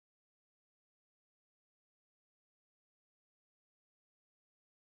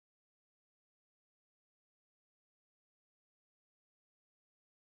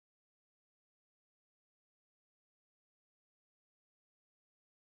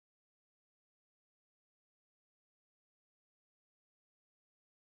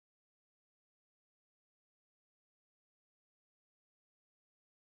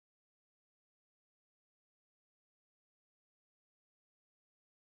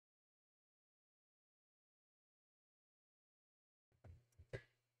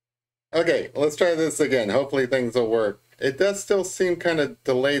Okay, let's try this again. Hopefully things will work. It does still seem kind of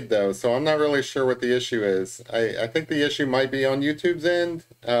delayed though, so I'm not really sure what the issue is. I think the issue might be on YouTube's end,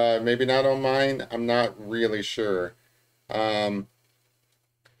 maybe not on mine. I'm not really sure. Um,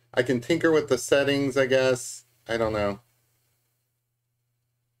 I can tinker with the settings, I guess. I don't know.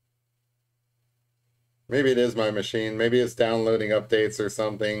 Maybe it is my machine. Maybe it's downloading updates or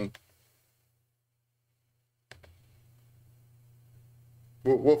something.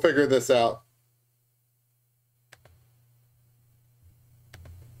 We'll figure this out.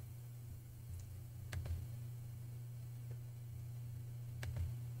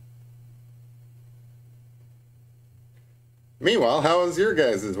 Meanwhile, how is your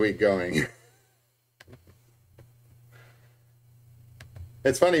guys' week going?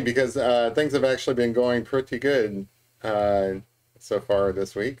 It's funny because things have actually been going pretty good uh, so far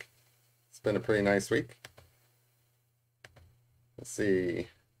this week. It's been a pretty nice week. Let's see.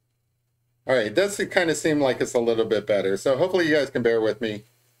 All right, it does kind of seem like it's a little bit better. So hopefully you guys can bear with me.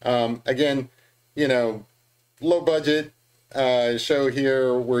 Again, you know, low budget show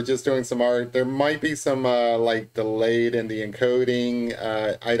here. We're just doing some art. There might be some like delayed in the encoding.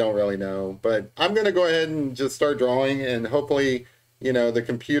 I don't really know, but I'm gonna go ahead and just start drawing, and hopefully, the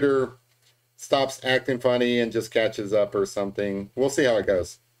computer stops acting funny and just catches up or something. We'll see how it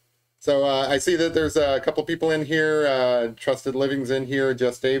goes. So I see that there's a couple people in here. Trusted Living's in here.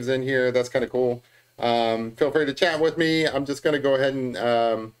 Just Dave's in here. That's kind of cool. Feel free to chat with me. I'm just going to go ahead and,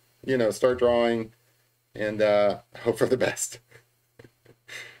 start drawing and hope for the best.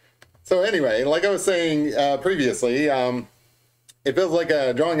 So anyway, like I was saying previously, it feels like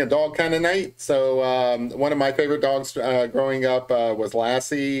drawing a dog kind of night. So one of my favorite dogs growing up was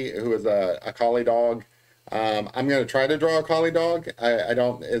Lassie, who was a collie dog. I'm going to try to draw a collie dog. I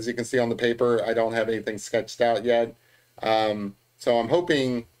don't, as you can see on the paper, I don't have anything sketched out yet. So I'm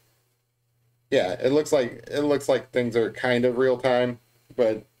hoping, yeah, it looks like things are kind of real time,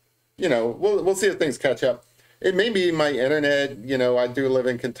 but we'll see if things catch up. It may be my internet. I do live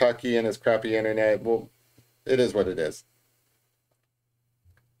in Kentucky and it's crappy internet. Well, it is what it is.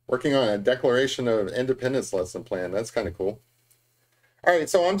 Working on a Declaration of Independence lesson plan. That's kind of cool. All right,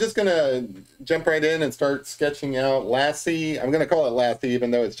 so I'm just gonna jump right in and start sketching out Lassie. I'm gonna call it Lassie, even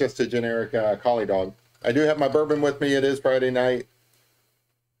though it's just a generic collie dog. I do have my bourbon with me. It is Friday night.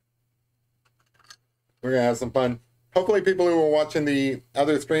 We're gonna have some fun. Hopefully people who were watching the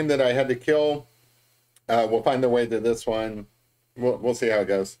other stream that I had to kill will find their way to this one. We'll see how it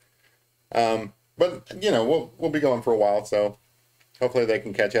goes. But we'll be going for a while, so hopefully they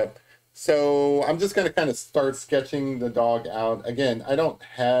can catch up. So I'm just going to kind of start sketching the dog out. Again, I don't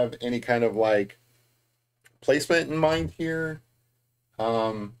have any kind of like placement in mind here.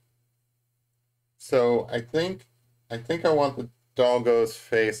 So I think I want the doggo's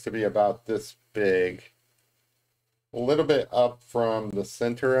face to be about this big. A little bit up from the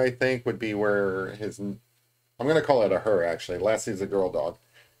center, I think, would be where I'm going to call it a her, actually. Lassie's a girl dog.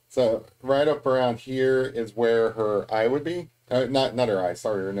 So right up around here is where her eye would be. Not her eye,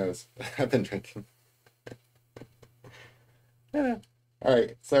 sorry, her nose. I've been drinking. Yeah. All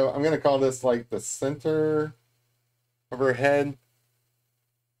right, so I'm gonna call this like the center of her head.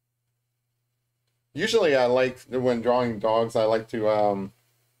 Usually I like, when drawing dogs, I like to um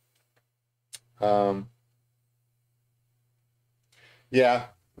yeah.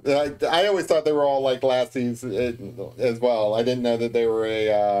 I always thought they were all like Lassies as well. I didn't know that they were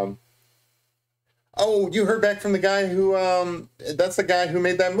a oh, you heard back from the guy who that's the guy who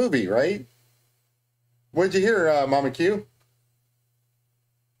made that movie, right? What did you hear, Mama Q?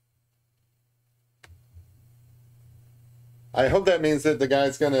 I hope that means that the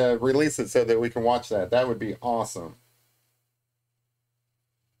guy's going to release it so that we can watch that. That would be awesome.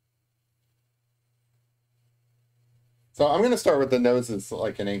 So I'm going to start with the nose as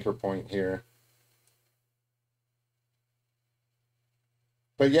like an anchor point here.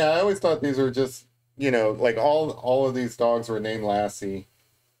 But yeah, I always thought these were just, like all of these dogs were named Lassie.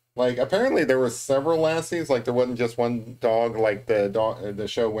 Like apparently there were several Lassies, like there wasn't just one dog, like the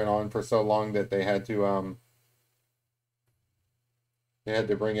show went on for so long that they had to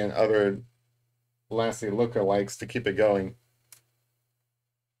bring in other Lassie lookalikes to keep it going.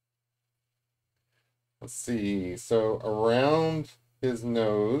 Let's see. So around his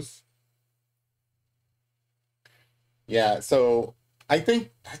nose. Yeah, so I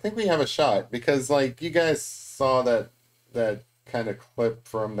think we have a shot because like you guys saw that kind of clip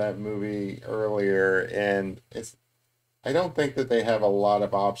from that movie earlier, and I don't think that they have a lot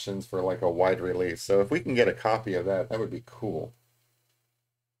of options for like a wide release. So if we can get a copy of that, that would be cool.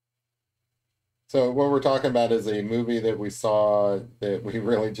 So what we're talking about is a movie that we saw that we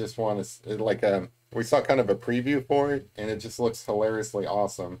really just want to like we saw kind of a preview for it, and it just looks hilariously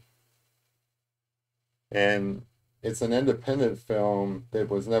awesome. And it's an independent film that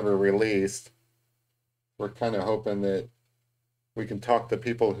was never released. We're kind of hoping that we can talk the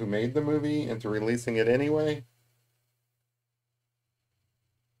people who made the movie into releasing it anyway.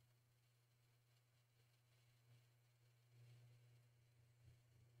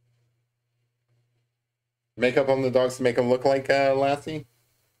 Makeup on the dogs to make them look like Lassie?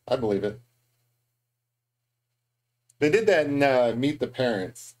 I believe it. They did that in Meet the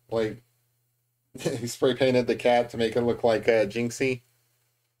Parents. Like, he spray painted the cat to make it look like Jinxie.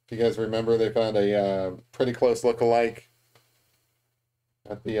 If you guys remember, they found a pretty close look-alike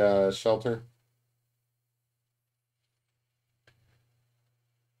at the shelter.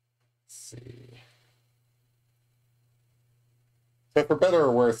 Let's see. So for better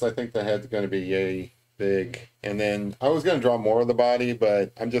or worse, I think the head's going to be yay big. And then I was going to draw more of the body,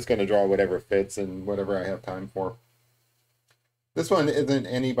 but I'm just going to draw whatever fits and whatever I have time for. This one isn't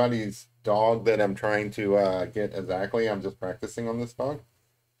anybody's dog that I'm trying to get exactly. I'm just practicing on this dog.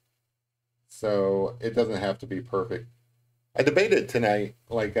 So it doesn't have to be perfect. I debated tonight,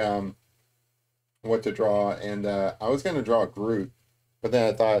 like, what to draw, and I was going to draw Groot, but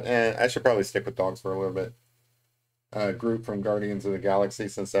then I thought, I should probably stick with dogs for a little bit. Groot from Guardians of the Galaxy,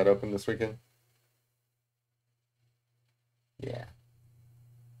 since that opened this weekend. Yeah.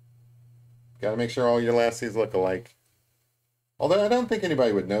 Gotta make sure all your Lassies look alike. Although I don't think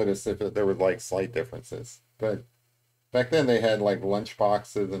anybody would notice if there were like slight differences. But back then they had like lunch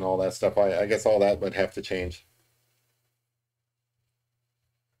boxes and all that stuff. I guess all that would have to change.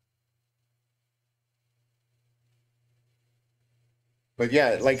 But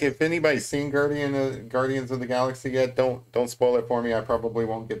yeah, like if anybody's seen Guardians of the Galaxy yet, don't spoil it for me. I probably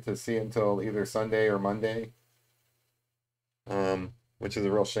won't get to see it until either Sunday or Monday. Which is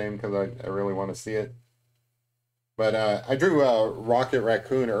a real shame because I really want to see it. But I drew Rocket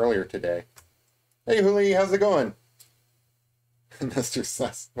Raccoon earlier today. Hey, Huli, how's it going? Mr.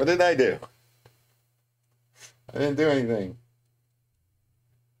 Sus. What did I do? I didn't do anything.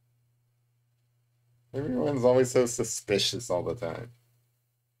 Everyone's always so suspicious all the time.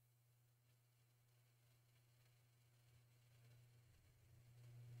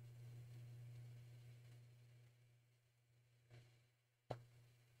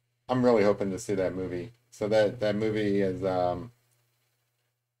 I'm really hoping to see that movie. So that movie is I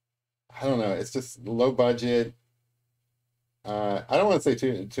don't know, it's just low budget. I don't want to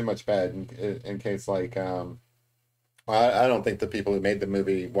say too much bad in case like I don't think the people who made the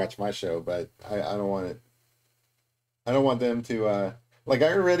movie watch my show, but I don't want it. I don't want them to like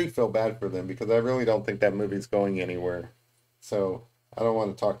I already feel bad for them because I really don't think that movie's going anywhere. So I don't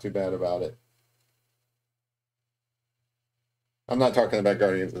want to talk too bad about it. I'm not talking about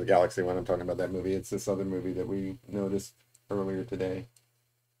Guardians of the Galaxy when I'm talking about that movie. It's this other movie that we noticed earlier today.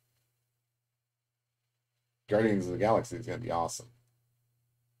 Guardians of the Galaxy is going to be awesome.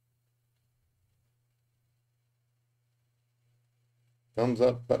 Thumbs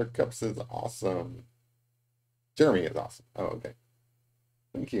up, Buttercups is awesome. Jeremy is awesome. Oh, okay.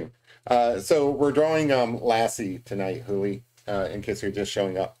 Thank you. So we're drawing Lassie tonight, Huli, in case you're just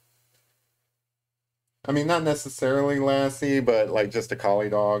showing up. I mean, not necessarily Lassie, but like just a collie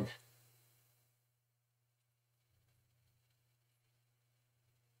dog.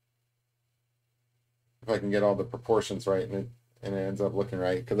 If I can get all the proportions right and it ends up looking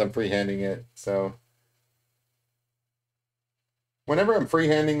right, because I'm freehanding it. So whenever I'm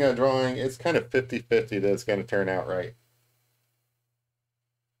freehanding a drawing, it's kind of 50-50 that it's going to turn out right.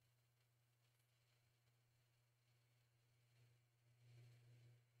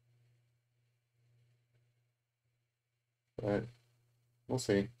 But we'll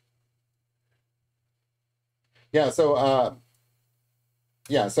see. Yeah, so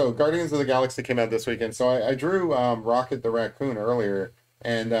Guardians of the Galaxy came out this weekend. So I drew Rocket the Raccoon earlier,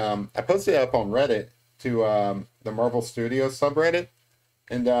 and I posted it up on Reddit to the Marvel Studios subreddit,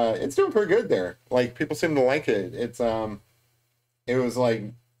 and it's doing pretty good there. Like people seem to like it. It was like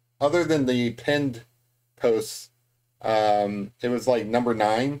other than the pinned posts, it was like number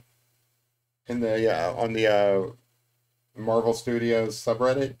 9 in the on the Marvel Studios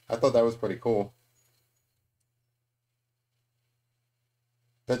subreddit. I thought that was pretty cool.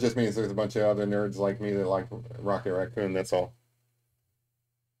 That just means there's a bunch of other nerds like me that like Rocket Raccoon, that's all.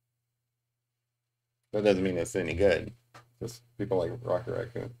 That doesn't mean it's any good. Just people like Rocket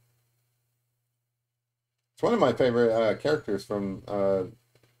Raccoon. It's one of my favorite characters from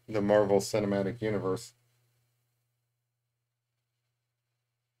the Marvel Cinematic Universe.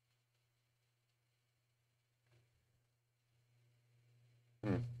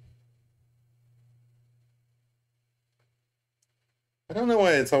 Hmm. I don't know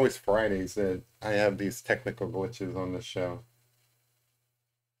why it's always Fridays that I have these technical glitches on the show.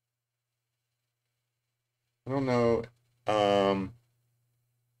 I don't know. Um,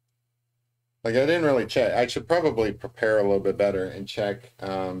 like I didn't really check. I should probably prepare a little bit better and check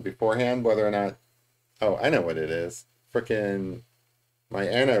beforehand whether or not. Oh, I know what it is. Freaking my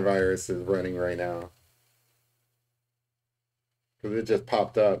antivirus is running right now because it just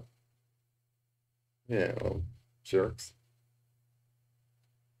popped up. Yeah, well, jerks.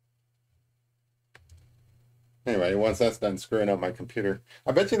 Anyway, once that's done screwing up my computer,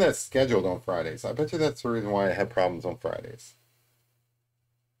 I bet you that's scheduled on Fridays. I bet you that's the reason why I have problems on Fridays.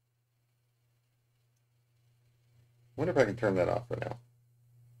 Wonder if I can turn that off for now.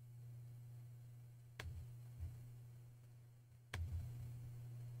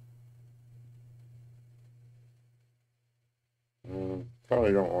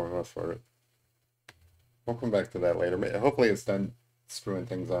 Probably don't want to mess with it. We'll come back to that later. Hopefully it's done screwing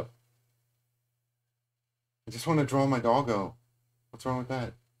things up. I just want to draw my doggo. What's wrong with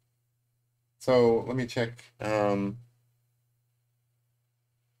that? So let me check. Not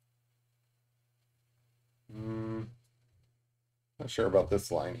sure about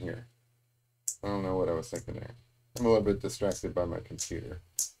this line here. I don't know what I was thinking there. I'm a little bit distracted by my computer.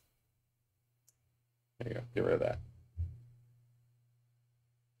 There you go. Get rid of that.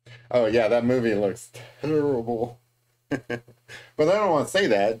 Oh yeah, that movie looks terrible. But I don't want to say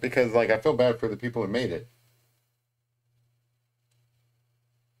that because like I feel bad for the people who made it.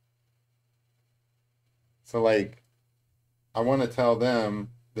 So like I want to tell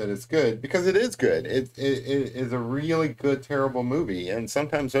them that it's good because it is good. It is a really good terrible movie, and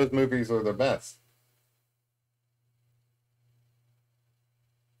sometimes those movies are the best.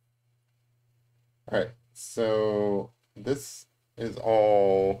 All right, so this is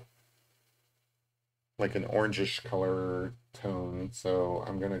all like an orangish color tone, so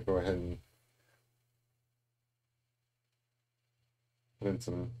I'm gonna go ahead and put in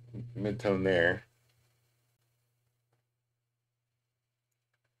some mid-tone there.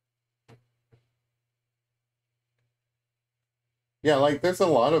 Yeah, like there's a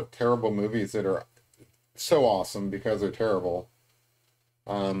lot of terrible movies that are so awesome because they're terrible.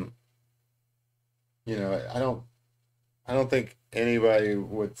 Um, I don't think anybody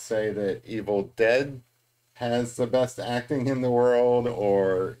would say that Evil Dead has the best acting in the world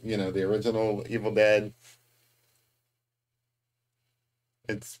or, the original Evil Dead.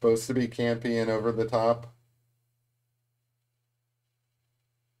 It's supposed to be campy and over the top.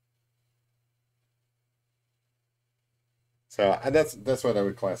 So that's what I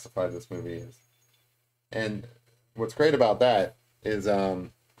would classify this movie as. And what's great about that is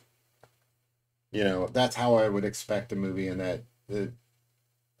that's how I would expect a movie in that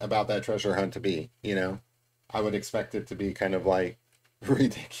about that treasure hunt to be. I would expect it to be kind of like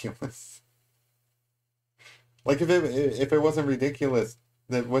ridiculous. Like if it wasn't ridiculous,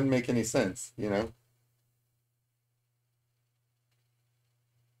 that wouldn't make any sense.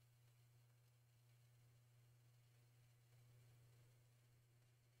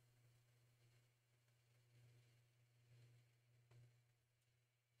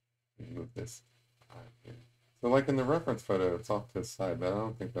 Move this. So like in the reference photo, it's off to the side, but I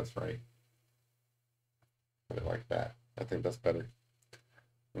don't think that's right. Put it like that. I think that's better.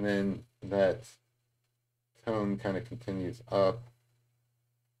 And then that tone kind of continues up.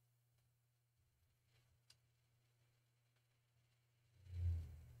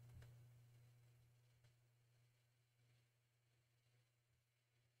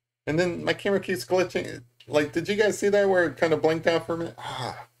 And then my camera keeps glitching. Like, did you guys see that where it kind of blinked out for a minute?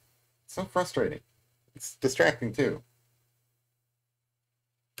 So frustrating. It's distracting too.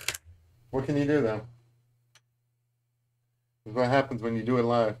 What can you do though? This is what happens when you do it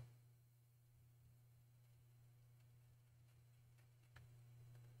live.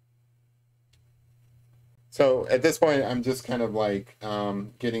 So at this point, I'm just kind of like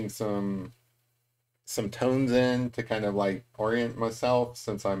getting some tones in to kind of like orient myself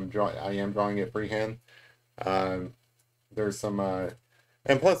since I am drawing it freehand. Um, there's some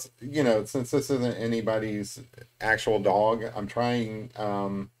and plus, since this isn't anybody's actual dog, I'm trying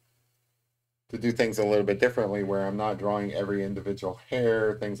to do things a little bit differently where I'm not drawing every individual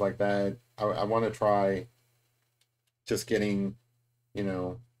hair, things like that. I want to try just getting, you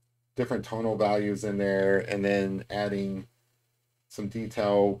know, different tonal values in there and then adding some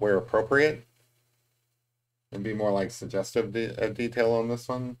detail where appropriate and be more like suggestive of detail on this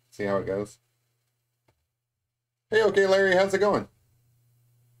one. See how it goes. Hey, okay, Larry, how's it going?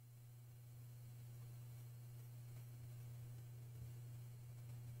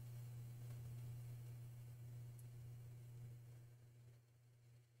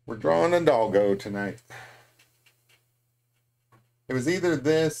 We're drawing a doggo tonight. It was either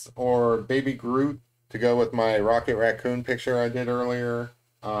this or Baby Groot to go with my Rocket Raccoon picture I did earlier.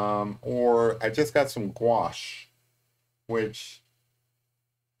 Or I just got some gouache, which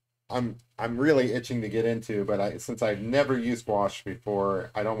I'm really itching to get into, but since I've never used gouache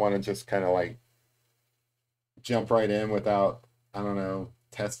before, I don't want to just kind of like jump right in without, I don't know,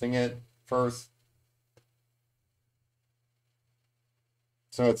 testing it first.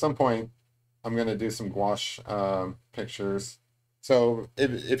 So at some point, I'm gonna do some gouache pictures. So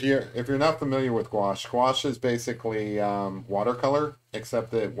if you're not familiar with gouache, gouache is basically watercolor,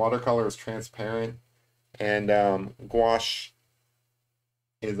 except that watercolor is transparent and gouache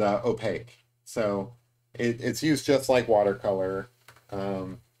is opaque. So it's used just like watercolor.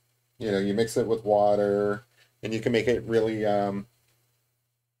 You mix it with water, and you can make it really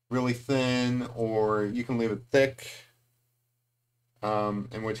thin, or you can leave it thick.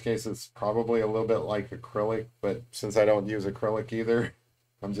 In which case it's probably a little bit like acrylic, but since I don't use acrylic either,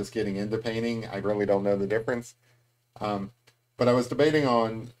 I'm just getting into painting. I really don't know the difference. But I was debating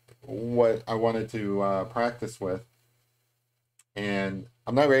on what I wanted to practice with, and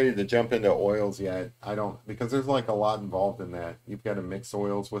I'm not ready to jump into oils yet. I don't, because there's like a lot involved in that. You've got to mix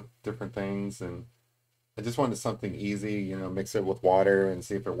oils with different things, and I just wanted something easy, mix it with water and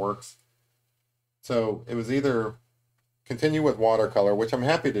see if it works. So it was either continue with watercolor, which I'm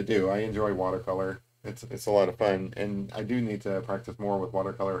happy to do. I enjoy watercolor. It's a lot of fun, and I do need to practice more with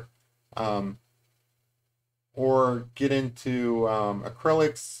watercolor. Um, or get into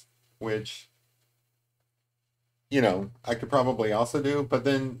acrylics, which I could probably also do, but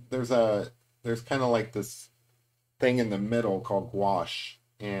then there's kind of like this thing in the middle called gouache,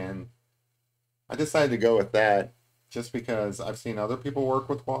 and I decided to go with that just because I've seen other people work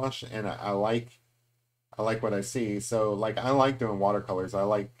with gouache, and I like what I see. So like I like doing watercolors. I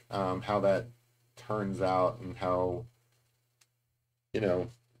like how that turns out and how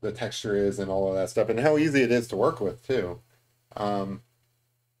the texture is and all of that stuff and how easy it is to work with too. Um,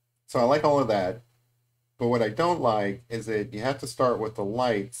 so I like all of that. But what I don't like is that you have to start with the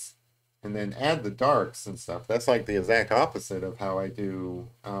lights and then add the darks and stuff. That's like the exact opposite of how I do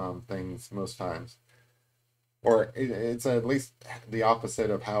things most times. Or it's at least the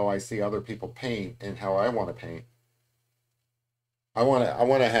opposite of how I see other people paint and how I want to paint. I want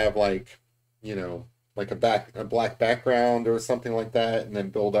to have like a black background or something like that, and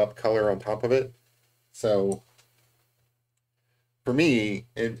then build up color on top of it. So for me,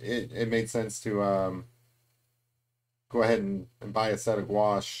 it made sense to go ahead and buy a set of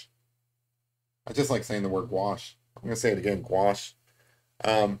gouache. I just like saying the word gouache. I'm gonna say it again, gouache.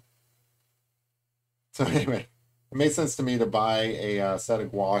 Um, so anyway, it made sense to me to buy a set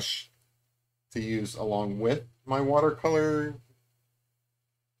of gouache to use along with my watercolor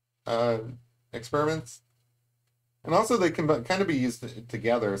uh, experiments. And also they can kind of be used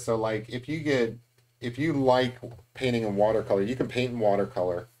together. So like if you like painting in watercolor, you can paint in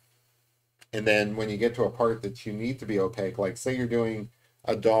watercolor. And then when you get to a part that you need to be opaque, like say you're doing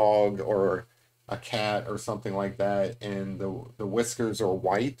a dog or a cat or something like that, and the whiskers are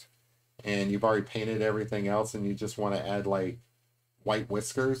white, and you've already painted everything else, and you just want to add like white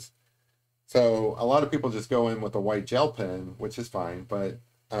whiskers. So a lot of people just go in with a white gel pen, which is fine, but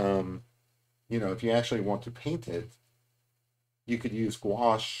if you actually want to paint it, you could use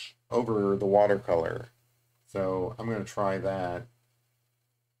gouache over the watercolor. So I'm going to try that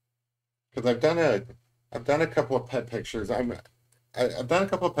because I've done a couple of pet pictures. I've done a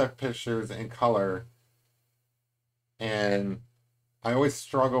couple of pet pictures in color, and I always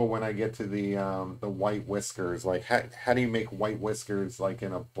struggle when I get to the white whiskers. Like how do you make white whiskers like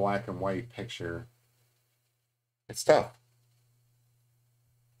in a black and white picture? It's tough.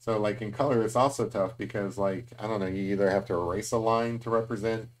 So like in color, it's also tough because like I don't know, you either have to erase a line to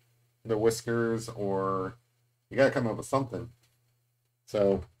represent the whiskers, or you got to come up with something.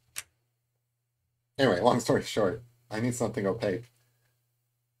 So anyway, long story short, I need something opaque.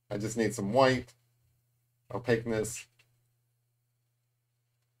 I just need some white opaqueness.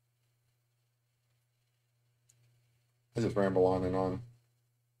 I just ramble on and on.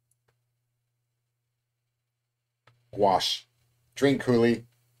 Gouache. Drink, Collie.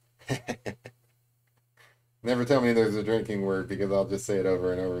 Never tell me there's a drinking word because I'll just say it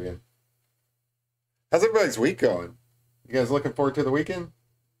over and over again. How's everybody's week going? You guys looking forward to the weekend?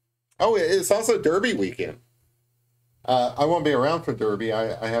 Oh, it's also Derby weekend. I won't be around for Derby.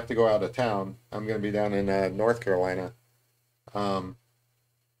 I have to go out of town. I'm going to be down in North Carolina. Um,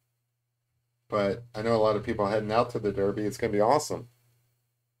 but I know a lot of people heading out to the Derby. It's going to be awesome.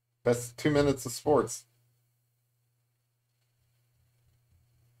 Best 2 minutes of sports.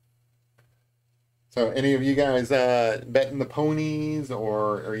 So any of you guys betting the ponies,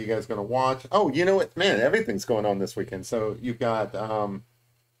 or are you guys going to watch? Oh, you know what, man, everything's going on this weekend. So you've got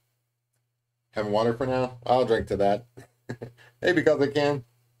having water for now. I'll drink to that. Hey, because I can.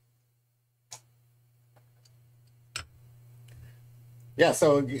 Yeah,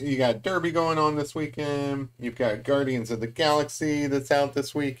 so you got Derby going on this weekend. You've got Guardians of the Galaxy that's out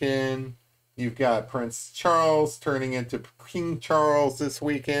this weekend. You've got Prince Charles turning into King Charles this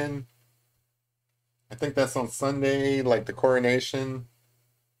weekend. I think that's on Sunday, like the coronation.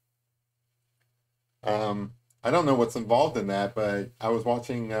 I don't know what's involved in that, but I was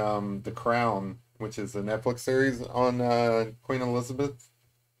watching The Crown, which is a Netflix series on Queen Elizabeth,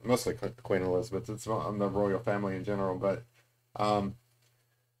 mostly Queen Elizabeth. It's on the royal family in general, but um,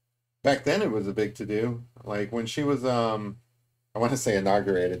 back then it was a big to do. Like when she was, I want to say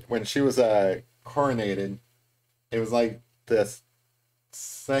inaugurated, when she was coronated, it was like the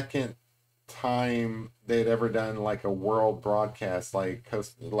second time they'd ever done like a world broadcast, like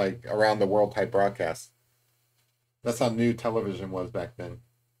like around the world type broadcast. That's how new television was back then.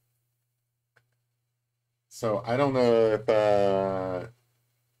 So I don't know if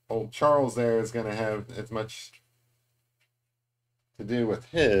old Charles there is going to have as much to do with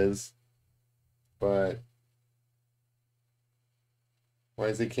his, but why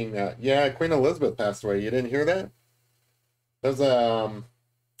is he king now? Yeah, Queen Elizabeth passed away. You didn't hear that? That was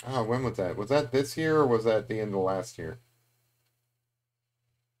oh, when was that? Was that this year or was that the end of last year?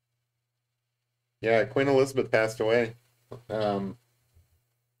 Yeah, Queen Elizabeth passed away. Um,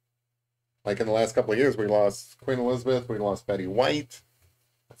 like in the last couple of years, we lost Queen Elizabeth, we lost Betty White.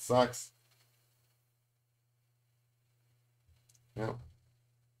 That sucks. Yeah,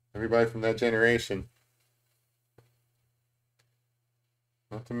 everybody from that generation.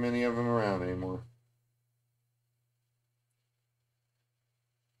 Not too many of them around anymore.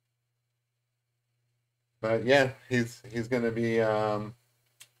 But yeah, he's gonna be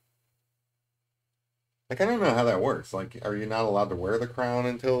like I don't know how that works. Like, are you not allowed to wear the crown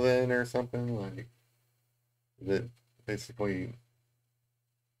until then or something? Like, is it basically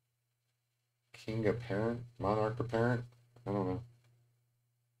king apparent, monarch apparent? I don't know.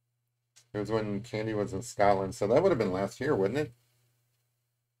 It was when Candy was in Scotland, so that would have been last year, wouldn't it?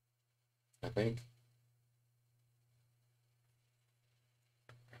 I think.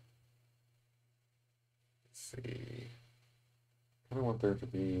 Let's see. I don't want there to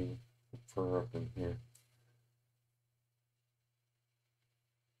be fur up in here.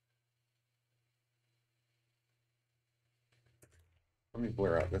 Let me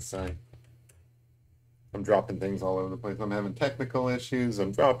blur out this side. I'm dropping things all over the place. I'm having technical issues.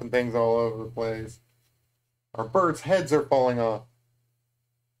 I'm dropping things all over the place. Our birds' heads are falling off.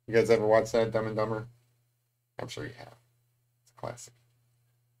 You guys ever watch that Dumb and Dumber? I'm sure you have. It's a classic.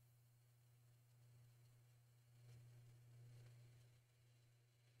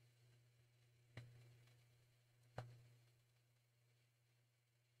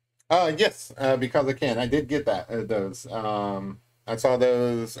 Yes, because I can. I did get that those. I saw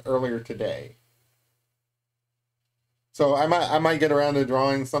those earlier today. So I might get around to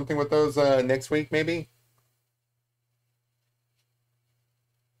drawing something with those next week, maybe.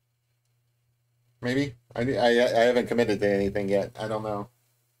 Maybe. I haven't committed to anything yet. I don't know.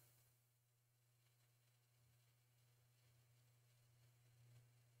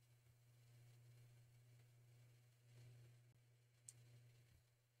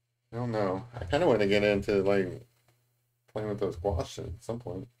 I don't know. I kind of want to get into like playing with those gouache at some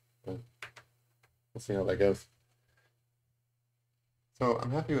point, but we'll see how that goes. So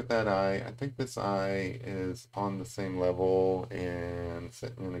I'm happy with that eye. I think this eye is on the same level and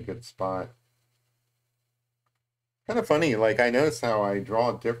sitting in a good spot. Kind of funny, like I notice how I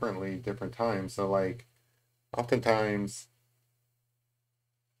draw differently different times. So like oftentimes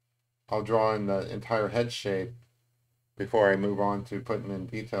I'll draw in the entire head shape before I move on to putting in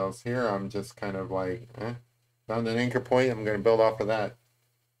details. Here I'm just kind of like, found an anchor point, I'm gonna build off of that.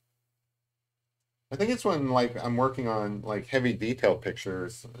 I think it's when like I'm working on like heavy detail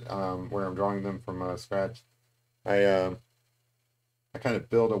pictures, where I'm drawing them from scratch. I I kind of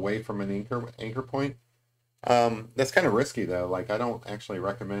build away from an anchor point. That's kind of risky though. Like I don't actually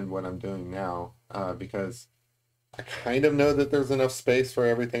recommend what I'm doing now, because I kind of know that there's enough space for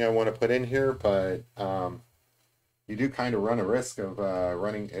everything I want to put in here, but you do kind of run a risk of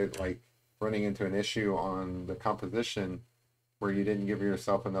running it like running into an issue on the composition where you didn't give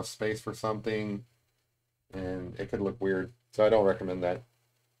yourself enough space for something, and it could look weird. So I don't recommend that.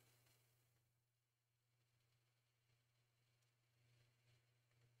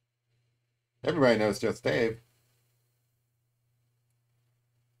 Everybody knows Just Dave.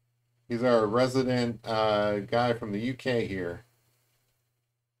 He's our resident guy from the UK here.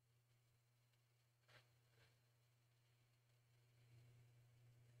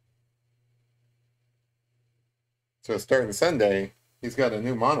 So starting Sunday, he's got a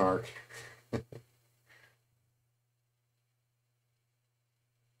new monarch.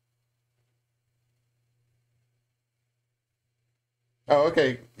 Oh,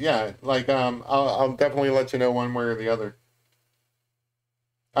 okay. Yeah, like I'll definitely let you know one way or the other.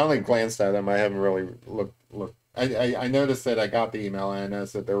 I only glanced at them. I haven't really looked. I noticed that I got the email and I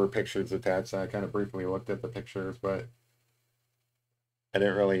noticed that there were pictures attached. So I kind of briefly looked at the pictures, but I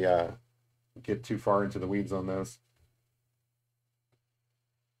didn't really get too far into the weeds on those.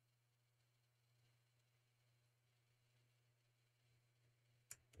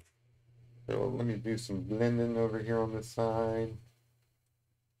 So let me do some blending over here on this side.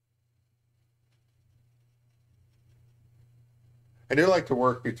 I do like to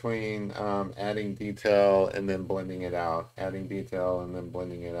work between adding detail and then blending it out, adding detail and then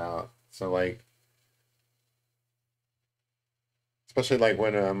blending it out. So especially like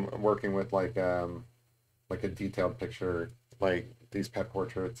when I'm working with like a detailed picture, like these pet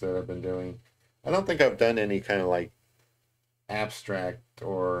portraits that I've been doing. I don't think I've done any kind of like abstract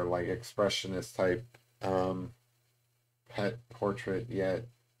or like expressionist type um, pet portrait yet.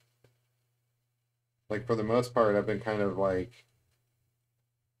 Like for the most part, I've been kind of like,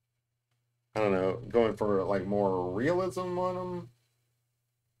 I don't know, going for like more realism on them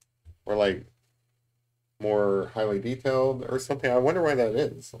or like more highly detailed or something. I wonder why that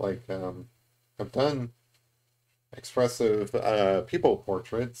is. Like I've done expressive people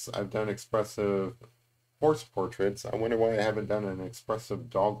portraits. I've done expressive horse portraits. I wonder why I haven't done an expressive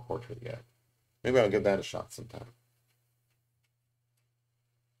dog portrait yet. Maybe I'll give that a shot sometime.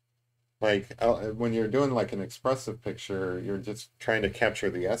 Like when you're doing like an expressive picture, you're just trying to capture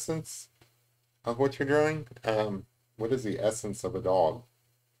the essence of what you're drawing. What is the essence of a dog?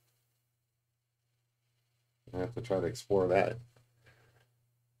 I have to try to explore that.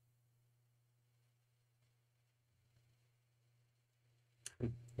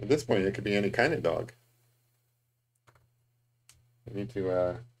 At this point, it could be any kind of dog. I need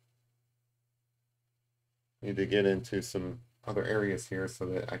to get into some other areas here so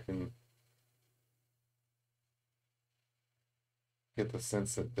that I can get the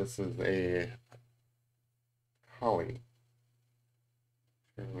sense that this is a collie.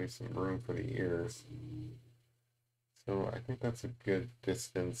 Leave some room for the ears. So I think that's a good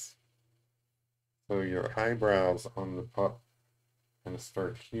distance. So your eyebrows on the pup kind of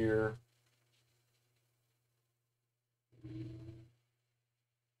start here.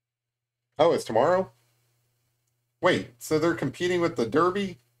 Oh, it's tomorrow? Wait, so they're competing with the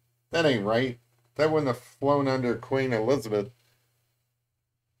Derby? That ain't right. That wouldn't have flown under Queen Elizabeth.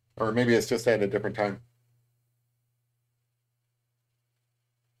 Or maybe it's just at a different time.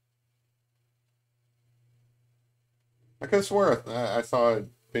 I could have swore I saw it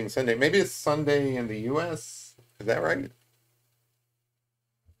being Sunday. Maybe it's Sunday in the US. Is that right?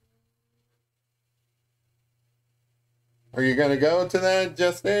 Are you gonna go to that,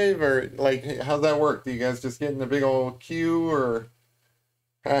 Just Dave? Or like how's that work? Do you guys just get in a big old queue or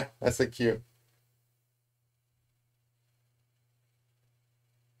that's a queue.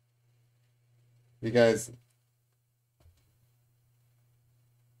 You guys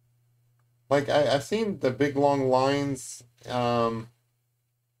like I've seen the big long lines over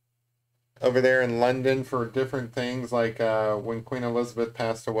there in London for different things. Like when Queen Elizabeth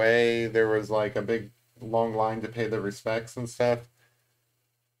passed away, there was like a big long line to pay the respects and stuff.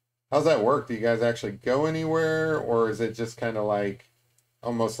 How's that work? Do you guys actually go anywhere, or is it just kind of like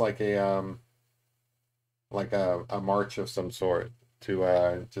almost like a march of some sort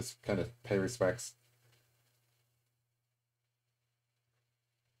to just kind of pay respects?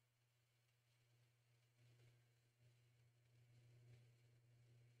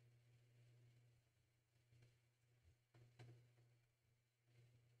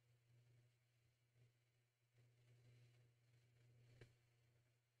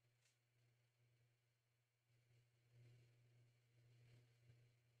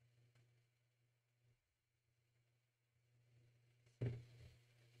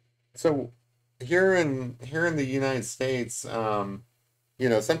 So here in the United States, some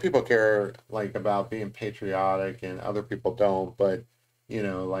people care like about being patriotic and other people don't, but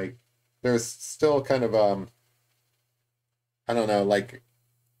like there's still kind of I don't know, like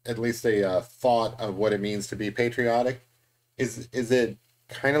at least a thought of what it means to be patriotic. Is it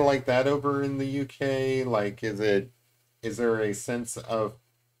kind of like that over in the UK? Like is there a sense of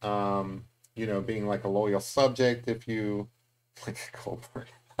being like a loyal subject if you like a cold word?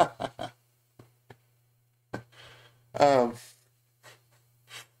 Um,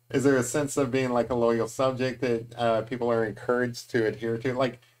 is there a sense of being like a loyal subject that people are encouraged to adhere to?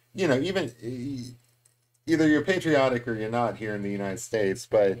 Like, even either you're patriotic or you're not here in the United States,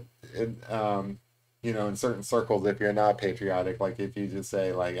 but in certain circles, if you're not patriotic, like if you just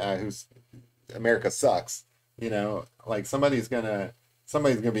say like, "Who's America sucks," like somebody's gonna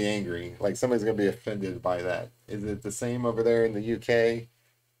be angry, like somebody's gonna be offended by that. Is it the same over there in the UK,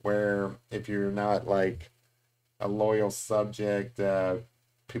 where if you're not like a loyal subject,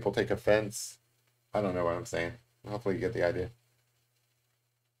 people take offense? I don't know what I'm saying. Hopefully, you get the idea.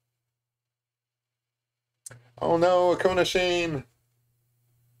 Oh no, Akona Shane.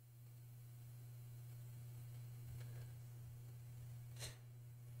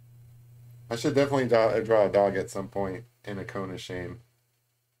 I should definitely draw a dog at some point in Akona Shane.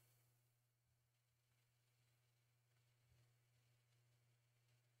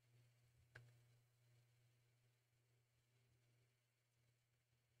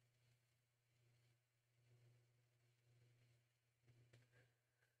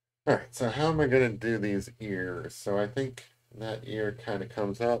 All right, so how am I going to do these ears? So I think that ear kind of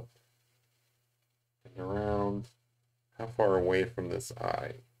comes up and around. How far away from this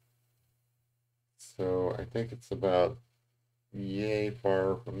eye? So I think it's about yay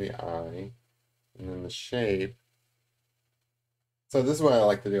far from the eye. And then the shape. So this is what I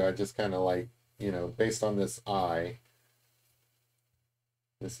like to do. I just kind of like, based on this eye,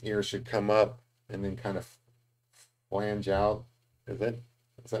 this ear should come up and then kind of flange out. Is that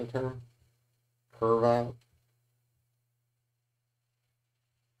a term? Curve out?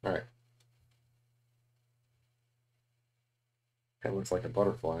 All right. That looks like a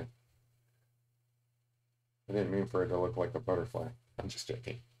butterfly. I didn't mean for it to look like a butterfly. I'm just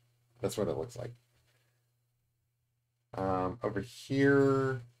joking. That's what it looks like. Over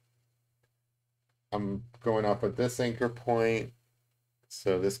here, I'm going off of this anchor point.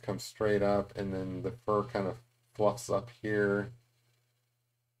 So this comes straight up, and then the fur kind of fluffs up here.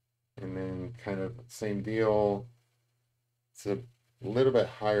 And then kind of same deal. It's a little bit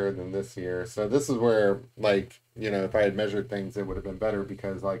higher than this here. So this is where, like, if I had measured things, it would have been better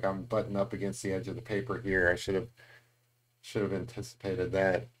because, like, I'm butting up against the edge of the paper here. I should have anticipated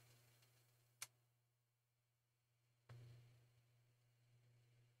that.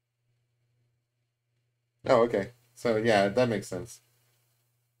 Oh, okay. So yeah, that makes sense.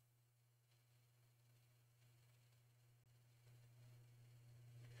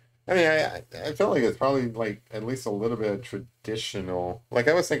 I mean, I felt like it's probably like at least a little bit traditional. Like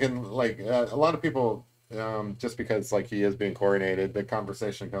I was thinking, like a lot of people, just because like he is being coronated, the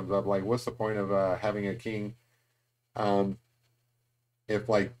conversation comes up like, what's the point of having a king, um, if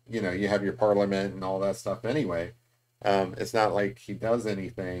like you have your parliament and all that stuff anyway? It's not like he does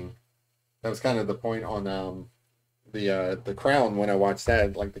anything. That was kind of the point on the Crown when I watched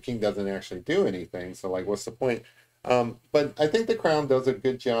that. Like the king doesn't actually do anything, so like, what's the point? But I think the Crown does a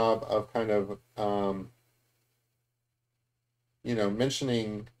good job of kind of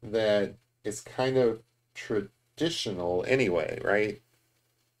mentioning that it's kind of traditional anyway, right?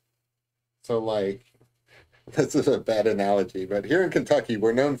 So like, this is a bad analogy, but here in Kentucky,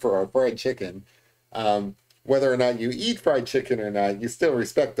 we're known for our fried chicken. Whether or not you eat fried chicken or not, you still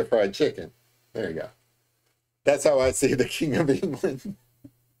respect the fried chicken. There you go. That's how I see the King of England.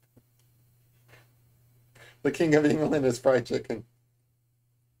 The King of England is fried chicken.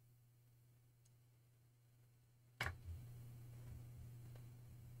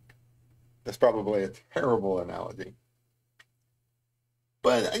 That's probably a terrible analogy.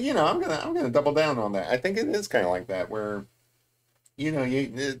 But I'm gonna double down on that. I think it is kind of like that, where you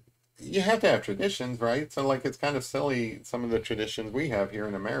have to have traditions, right? So like it's kind of silly some of the traditions we have here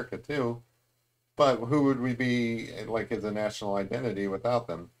in America too. But who would we be like as a national identity without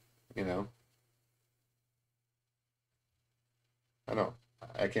them? You know, I don't.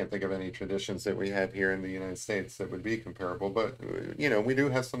 I can't think of any traditions that we have here in the United States that would be comparable. But we do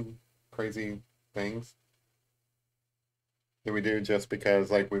have some crazy things that we do just because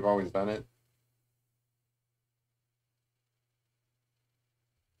like we've always done it.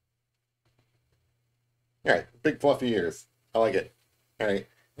 All right, big fluffy ears. I like it. All right,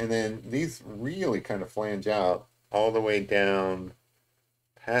 and then these really kind of flange out all the way down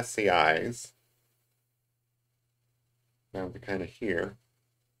past the eyes, down to kind of here.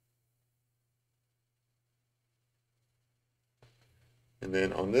 And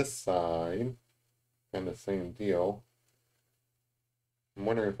then on this side, kind of same deal. I'm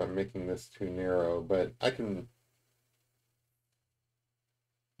wondering if I'm making this too narrow, but I can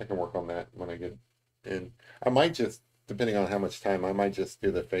work on that when I get in. I might just depending on how much time, I might just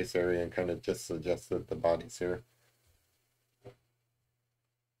do the face area and kind of just suggest that the bodies here.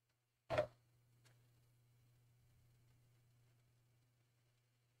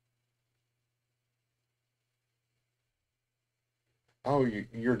 Oh,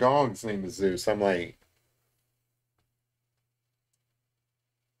 your dog's name is Zeus. I'm like,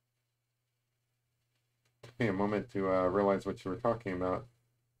 took me a moment to realize what you were talking about.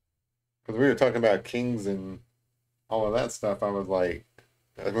 Because we were talking about kings and all of that stuff. I was like,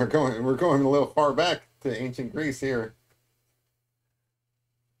 we're going a little far back to ancient Greece here.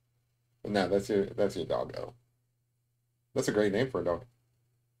 But no, that's your doggo. That's a great name for a dog.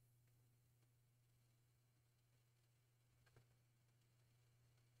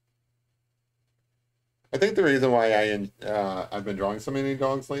 I think the reason why I've been drawing so many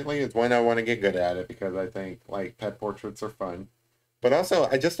dogs lately is one, I want to get good at it because I think like pet portraits are fun, but also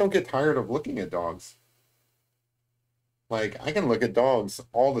I just don't get tired of looking at dogs. Like I can look at dogs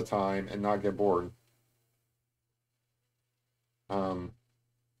all the time and not get bored. Um,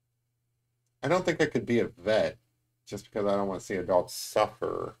 I don't think I could be a vet just because I don't want to see a dog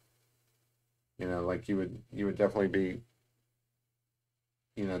suffer. Like you would definitely be,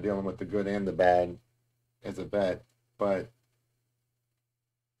 dealing with the good and the bad as a vet, but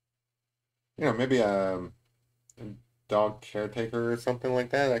maybe a dog caretaker or something like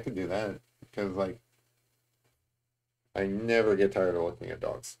that. I could do that because like I never get tired of looking at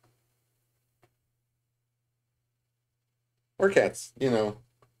dogs or cats. I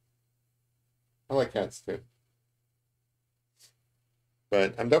like cats too,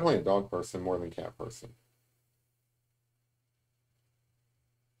 but I'm definitely a dog person more than cat person.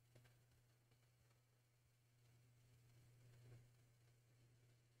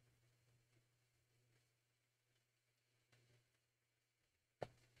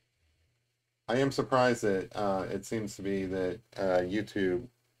 I am surprised that it seems to be that YouTube,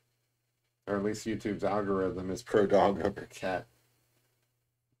 or at least YouTube's algorithm, is pro dog over cat.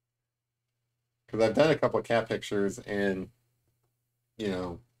 Because I've done a couple of cat pictures and, you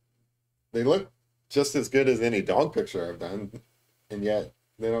know, they look just as good as any dog picture I've done, and yet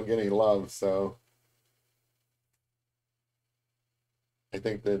they don't get any love. So I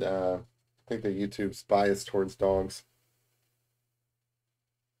think that YouTube's biased towards dogs.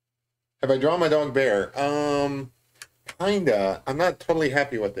 Have I drawn my dog Bear? Kinda. I'm not totally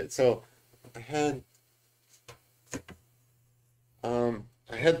happy with it. So I had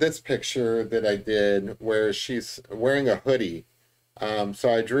I had this picture that I did where she's wearing a hoodie. So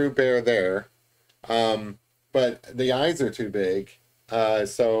I drew Bear there. Um, but the eyes are too big.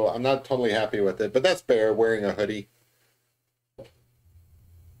 So I'm not totally happy with it. But that's Bear wearing a hoodie.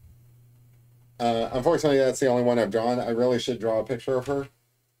 Unfortunately, that's the only one I've drawn. I really should draw a picture of her.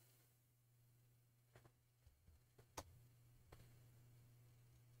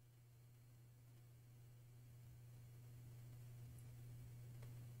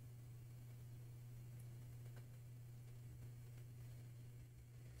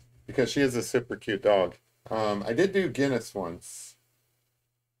 Because she is a super cute dog. I did do Guinness once,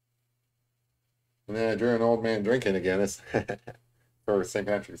 and then I drew an old man drinking a Guinness for St.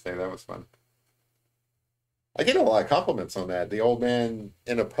 Patrick's Day. That was fun. I get a lot of compliments on that. The old man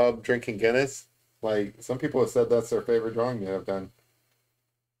in a pub drinking Guinness. Like some people have said that's their favorite drawing that I've done,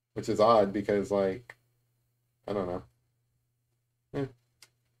 which is odd because like I don't know. Eh,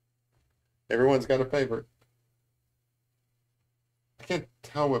 everyone's got a favorite. I can't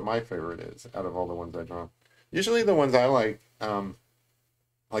tell what my favorite is out of all the ones I draw. Usually the ones I like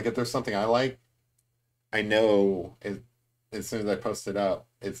if there's something I like, I know as soon as I post it up,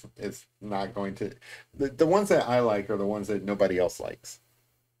 it's not going to. The ones that I like are the ones that nobody else likes,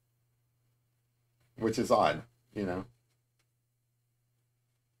 which is odd, you know.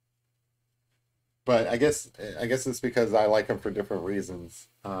 But I guess it's because I like them for different reasons.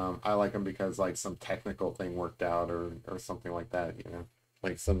 I like them because like some technical thing worked out or something like that, you know.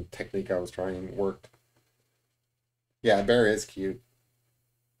 Like some technique I was trying worked. Yeah, Bear is cute.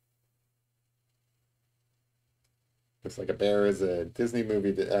 Looks like a bear is a Disney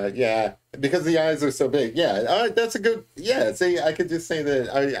movie. Yeah, because the eyes are so big. Yeah, that's a good. Yeah, see, I could just say that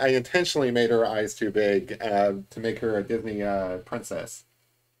I intentionally made her eyes too big to make her a Disney princess.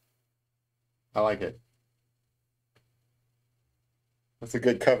 I like it. That's a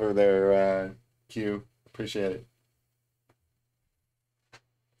good cover there, Q. Appreciate it.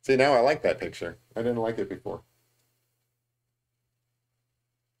 See, now I like that picture. I didn't like it before.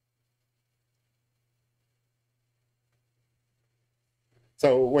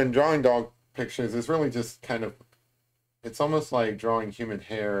 So when drawing dog pictures, it's really just kind of. It's almost like drawing human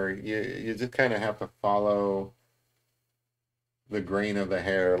hair. You just kind of have to follow. the grain of the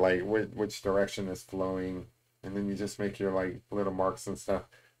hair, like which direction is flowing, and then you just make your like little marks and stuff.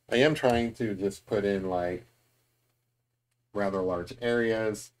 I am trying to just put in like rather large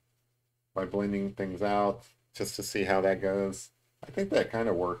areas by blending things out just to see how that goes. I think that kind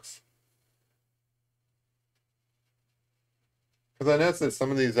of works. Because I noticed that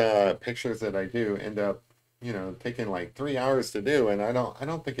some of these pictures that I do end up, taking like 3 hours to do, and I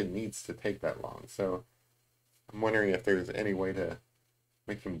don't think it needs to take that long. So I'm wondering if there's any way to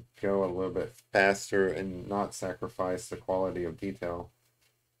make them go a little bit faster and not sacrifice the quality of detail.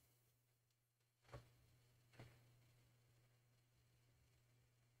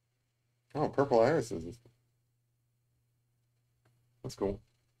 Oh, purple irises. That's cool.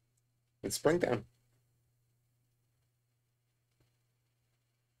 It's springtime.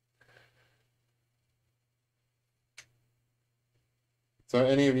 So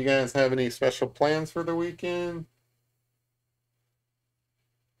any of you guys have any special plans for the weekend?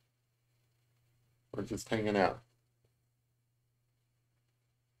 Or just hanging out?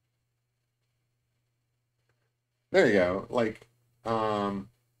 There you go. Like, um,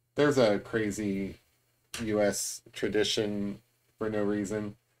 there's a crazy US tradition for no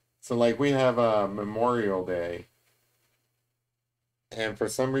reason. So like we have a Memorial Day, and for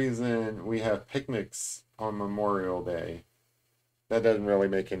some reason we have picnics on Memorial Day. That doesn't really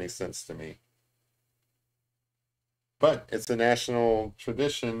make any sense to me. But it's a national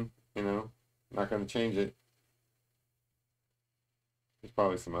tradition, not going to change it. There's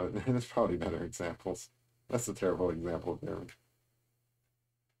probably some other, there's probably better examples. That's a terrible example there.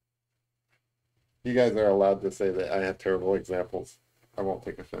 You guys are allowed to say that I have terrible examples. I won't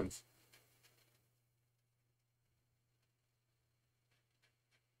take offense.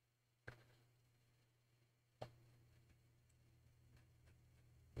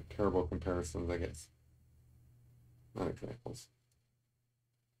 Terrible comparisons, I guess. Not examples.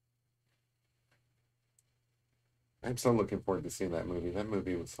 I'm so looking forward to seeing that movie. That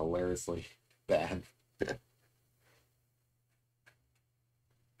movie was hilariously bad.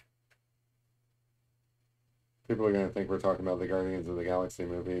 People are going to think we're talking about the Guardians of the Galaxy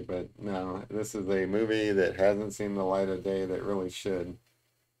movie, but no, this is a movie that hasn't seen the light of day that really should.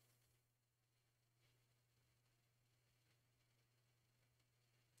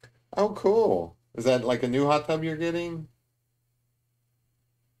 Oh, cool. Is that like a new hot tub you're getting?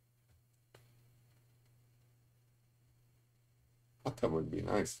 Hot tub would be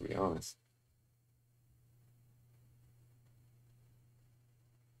nice, to be honest.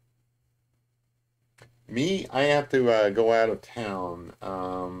 Me, I have to go out of town.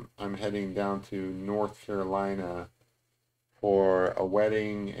 I'm heading down to North Carolina for a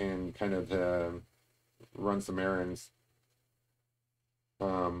wedding and kind of to run some errands.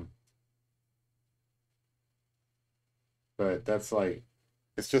 Um, but that's like,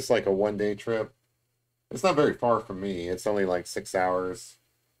 it's just like a 1 day trip. It's not very far from me. It's only like 6 hours.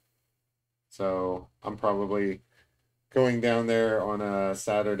 So I'm probably going down there on a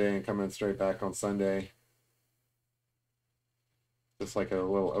Saturday and coming straight back on Sunday. Just like a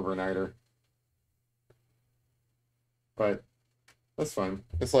little overnighter. But that's fun.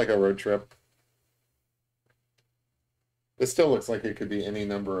 It's like a road trip. It still looks like it could be any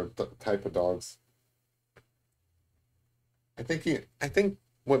number of type of dogs. I think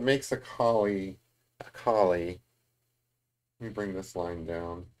what makes a collie, let me bring this line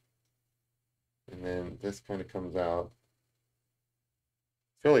down, and then this kind of comes out.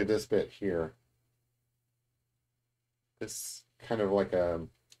 It's really this bit here. This kind of like a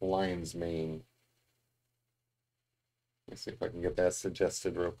lion's mane. Let's see if I can get that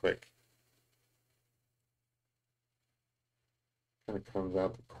suggested real quick. Kind of comes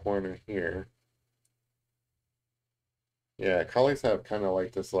out the corner here. Yeah, collies have kind of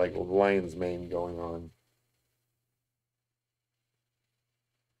like this like lion's mane going on.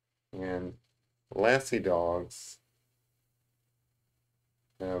 And Lassie dogs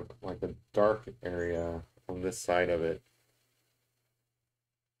have like a dark area on this side of it.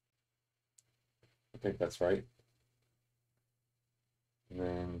 I think that's right. And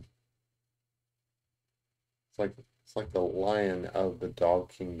then it's like the lion of the dog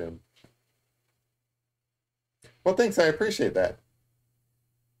kingdom. Well, thanks. I appreciate that.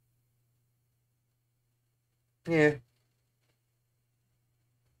 Yeah,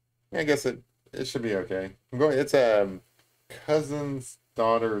 I guess it should be okay. I'm going. It's a cousin's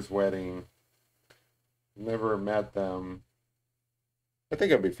daughter's wedding. Never met them. I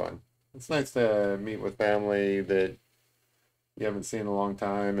think it'll be fun. It's nice to meet with family that you haven't seen in a long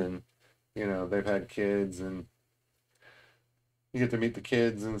time, and they've had kids, and you get to meet the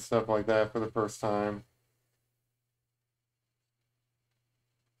kids and stuff like that for the first time.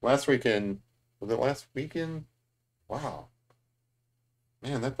 Last weekend, was it last weekend? Wow.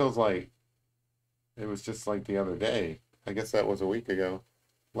 Man, that feels like it was just like the other day. I guess that was a week ago.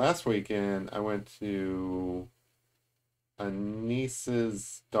 Last weekend, I went to a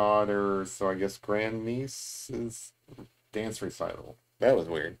niece's daughter, so I guess grandniece's dance recital. That was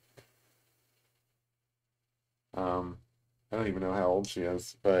weird. Um, I don't even know how old she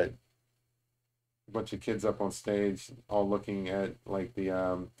is, but a bunch of kids up on stage, all looking at like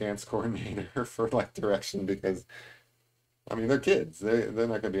the dance coordinator for like direction because I mean they're kids. They're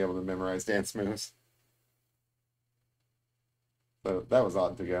not gonna be able to memorize dance moves. So that was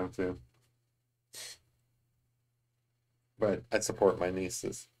odd to go to. But I support my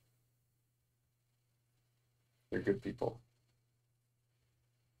nieces. They're good people.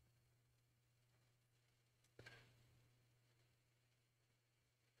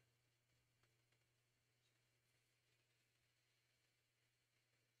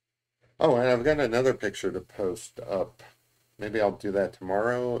 Oh, and I've got another picture to post up. Maybe I'll do that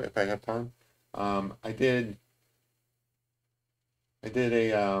tomorrow if I have time. Um, I did I did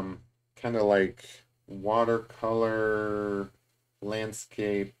a kind of like watercolor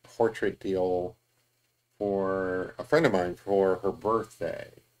landscape portrait deal for a friend of mine for her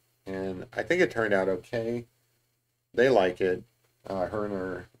birthday. And I think it turned out okay. They like it, her and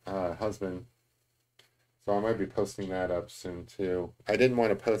her husband. So I might be posting that up soon too. I didn't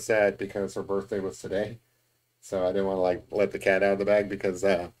want to post that because her birthday was today. So I didn't want to like let the cat out of the bag because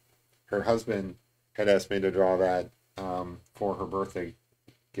her husband had asked me to draw that for her birthday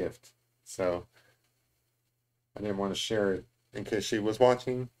gift. So I didn't want to share it in case she was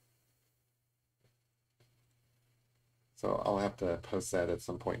watching. So I'll have to post that at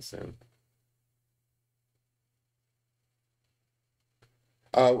some point soon.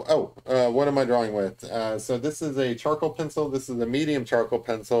 What am I drawing with? So this is a charcoal pencil. This is a medium charcoal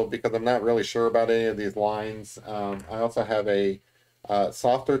pencil because I'm not really sure about any of these lines. I also have a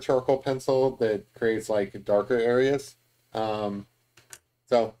softer charcoal pencil that creates like darker areas. Um,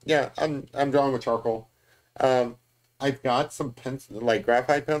 so yeah, I'm drawing with charcoal. Um, I've got some pencil like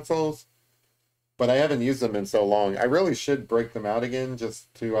graphite pencils, but I haven't used them in so long. I really should break them out again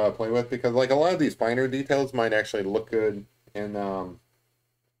just to play with because like a lot of these finer details might actually look good in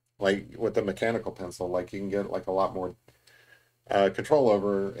like with the mechanical pencil, like you can get like a lot more control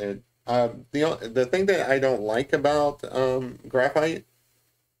over it. The thing that I don't like about graphite,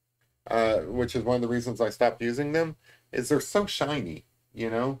 which is one of the reasons I stopped using them, is they're so shiny. You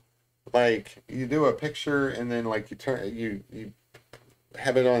know, like you do a picture and then like you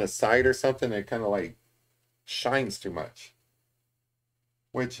have it on a side or something, it kind of like shines too much,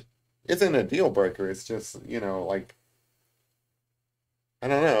 which isn't a deal breaker. It's just like I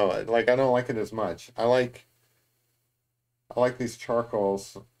don't know, like I don't like it as much. I like these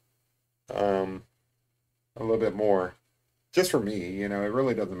charcoals um, a little bit more. Just for me, it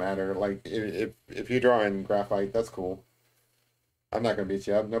really doesn't matter. Like if you draw in graphite, that's cool. I'm not gonna beat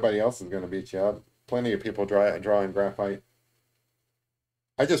you up. Nobody else is gonna beat you up. Plenty of people draw in graphite.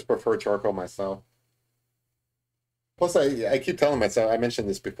 I just prefer charcoal myself. Plus, I keep telling myself, I mentioned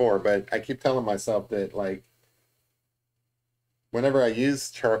this before, but I keep telling myself that like whenever I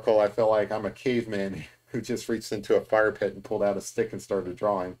use charcoal, I feel like I'm a caveman who just reached into a fire pit and pulled out a stick and started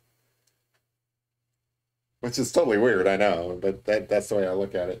drawing, which is totally weird, I know, but that's the way I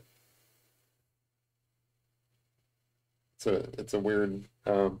look at it. It's a weird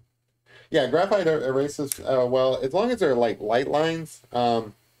yeah, graphite erases well, as long as they're like light lines,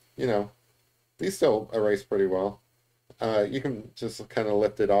 you know, these still erase pretty well. You can just kind of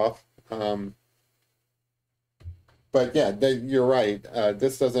lift it off. But yeah, you're right.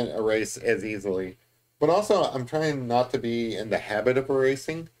 This doesn't erase as easily. But also, I'm trying not to be in the habit of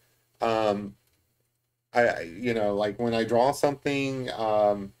erasing. Um, like when I draw something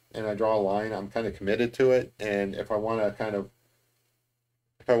and I draw a line, I'm kind of committed to it. And if I want to kind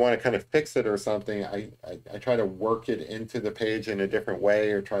of fix it or something, I try to work it into the page in a different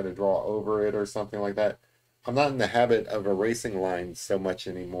way or try to draw over it or something like that. I'm not in the habit of erasing lines so much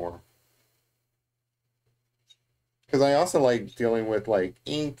anymore. Because I also like dealing with like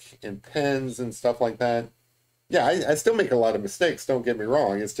ink and pens and stuff like that. Yeah, I still make a lot of mistakes, don't get me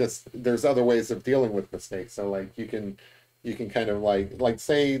wrong. It's just there's other ways of dealing with mistakes. So like you can kind of like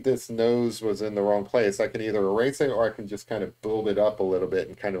say this nose was in the wrong place. I can either erase it or I can just kind of build it up a little bit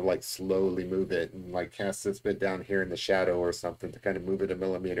and kind of like slowly move it and like cast this bit down here in the shadow or something to kind of move it a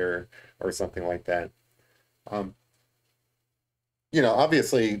millimeter or something like that. Um,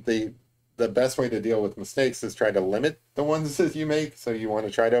 Obviously the best way to deal with mistakes is try to limit the ones that you make, so you want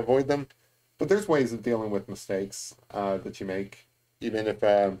to try to avoid them. But there's ways of dealing with mistakes that you make. even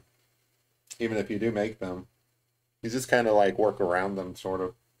if you do make them. You just kind of like work around them, sort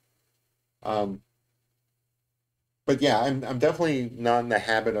of. Um, but yeah, I'm definitely not in the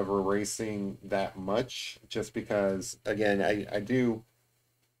habit of erasing that much, just because again, I do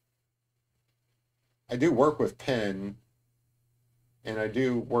work with pen and I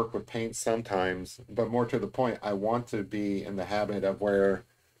do work with paint sometimes, but more to the point, I want to be in the habit of where,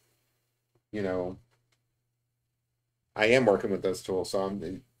 you know, I am working with those tools. So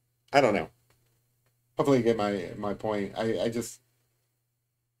I don't know. Hopefully you get my point.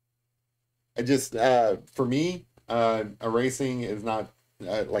 For me, erasing is not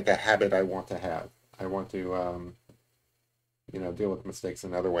like a habit I want to have. I want to, deal with mistakes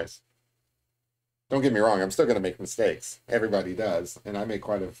in other ways. Don't get me wrong, I'm still going to make mistakes. Everybody does, and I make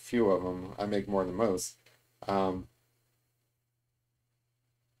quite a few of them. I make more than most. Um,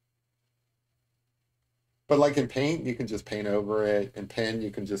 but like in paint, you can just paint over it. In pen,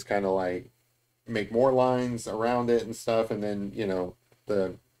 you can just kind of like make more lines around it and stuff, and then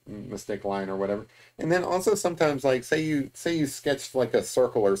the mistake line or whatever. And then also sometimes, like say you sketched like a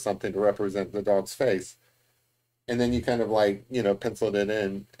circle or something to represent the dog's face, and then you kind of like penciled it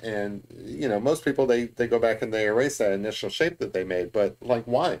in, and most people they go back and they erase that initial shape that they made, but like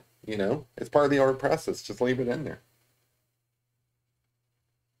why? It's part of the art process. Just leave it in there.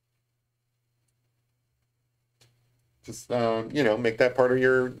 Just make that part of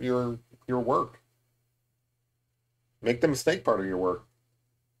your work. Make the mistake part of your work.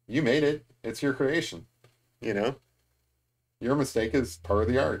 You made it. It's your creation. You know, your mistake is part of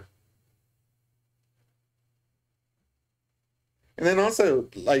the art. And then also,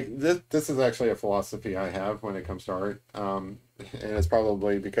 like this is actually a philosophy I have when it comes to art. And it's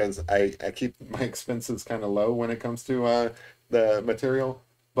probably because I keep my expenses kind of low when it comes to the material.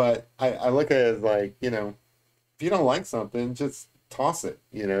 But I look at it as like, if you don't like something, just toss it.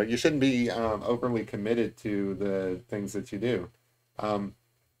 You shouldn't be overly committed to the things that you do. Um,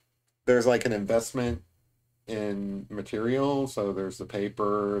 there's like an investment in material. So there's the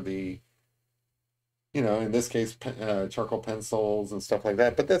paper, in this case, charcoal pencils and stuff like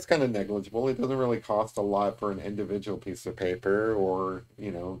that. But that's kind of negligible. It doesn't really cost a lot for an individual piece of paper or,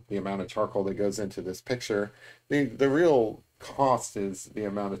 the amount of charcoal that goes into this picture. The real cost is the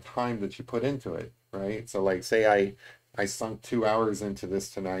amount of time that you put into it, right? So like say I sunk 2 hours into this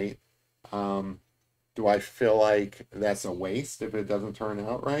tonight. Um, do I feel like that's a waste if it doesn't turn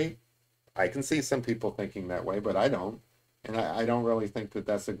out right? I can see some people thinking that way, but I don't. And I don't really think that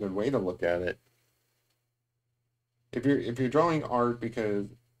that's a good way to look at it. If you're drawing art because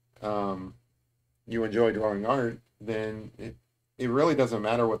um, you enjoy drawing art, then it really doesn't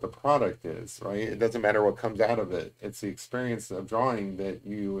matter what the product is, right? It doesn't matter what comes out of it. It's the experience of drawing that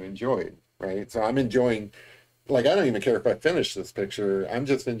you enjoyed, right? So I'm enjoying, like, I don't even care if I finish this picture. I'm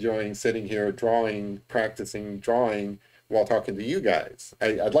just enjoying sitting here drawing, practicing drawing while talking to you guys.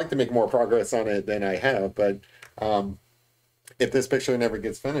 I'd like to make more progress on it than I have, but um, if this picture never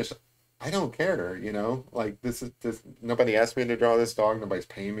gets finished, I don't care, like this nobody asked me to draw this dog, nobody's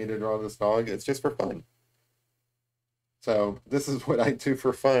paying me to draw this dog. It's just for fun. So this is what I do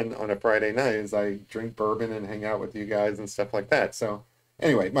for fun on a Friday night is I drink bourbon and hang out with you guys and stuff like that. So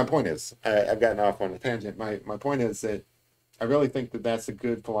anyway, my point is, I've gotten off on a tangent. My point is that I really think that that's a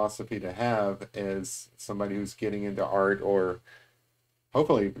good philosophy to have as somebody who's getting into art, or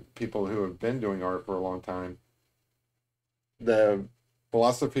hopefully people who have been doing art for a long time. The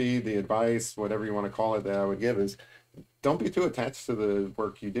philosophy, the advice, whatever you want to call it, that I would give is don't be too attached to the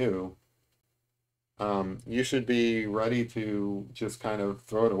work you do. You should be ready to just kind of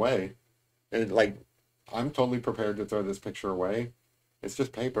throw it away. And like, I'm totally prepared to throw this picture away. It's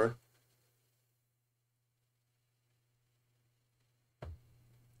just paper.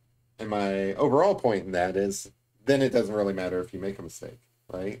 And my overall point in that is then it doesn't really matter if you make a mistake,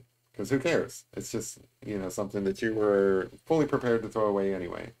 right? Because who cares? It's just, something that you were fully prepared to throw away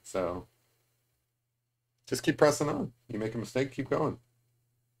anyway. So just keep pressing on. You make a mistake, keep going.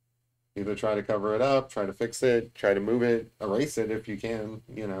 Either try to cover it up, try to fix it, try to move it, erase it if you can.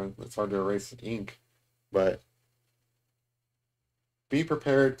 It's hard to erase ink, but be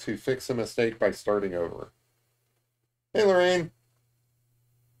prepared to fix a mistake by starting over. Hey, Lorraine,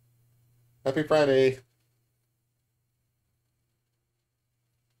 happy Friday.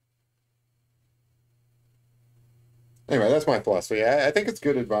 Anyway, that's my philosophy. I think it's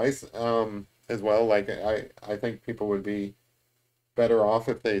good advice as well. Like, I think people would be better off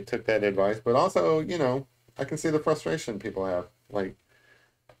if they took that advice, but also, I can see the frustration people have. Like,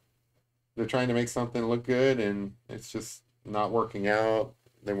 they're trying to make something look good and it's just not working out.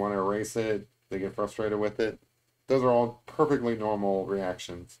 They want to erase it. They get frustrated with it. those are all perfectly normal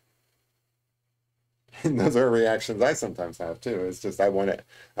reactions. And those are reactions I sometimes have too. It's just I want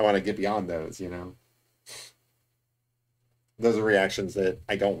to get beyond those, you know. Those are reactions that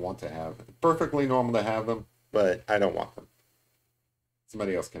I don't want to have. Perfectly normal to have them, but I don't want them.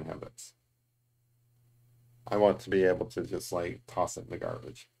 Somebody else can have those. I want to be able to just like toss it in the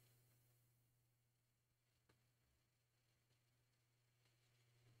garbage.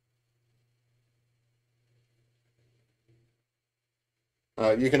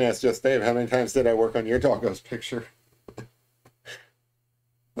 You can ask just Dave, how many times did I work on your doggo's picture?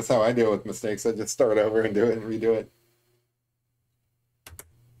 That's how I deal with mistakes. I just start over and do it and redo it.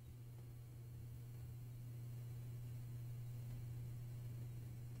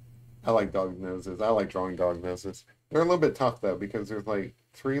 I like dog noses. I like drawing dog noses. They're a little bit tough though because there's like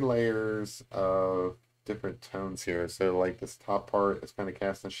 3 layers of different tones here. So like this top part is kind of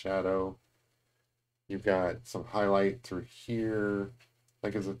cast in shadow. You've got some highlight through here.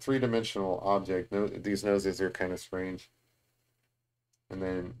 Like it's a three-dimensional object. No, these noses are kind of strange. And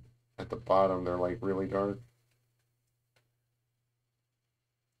then at the bottom, they're like really dark.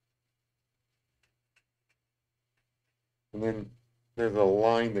 And then there's a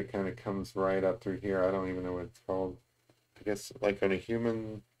line that kind of comes right up through here. I don't even know what it's called. I guess like on a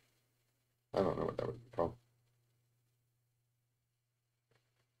human, I don't know what that would be called.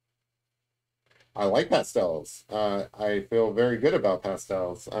 I like pastels. I feel very good about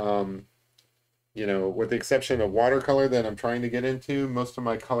pastels. You know, with the exception of watercolor that I'm trying to get into, most of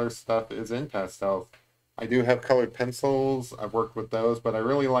my color stuff is in pastels. I do have colored pencils. I've worked with those, but I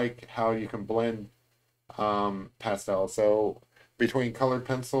really like how you can blend pastel. So between colored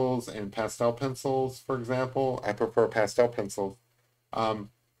pencils and pastel pencils, for example, I prefer pastel pencils. Um,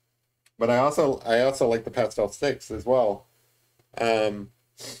 but I also like the pastel sticks as well. Um,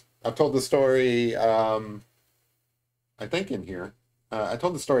 I've told the story, I think in here. I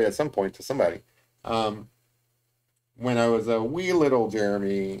told the story at some point to somebody. Um, when I was a wee little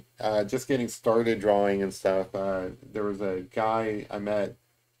Jeremy, just getting started drawing and stuff, there was a guy I met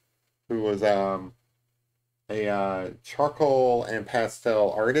who was a charcoal and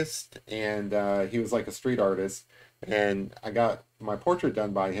pastel artist, and he was like a street artist. And I got my portrait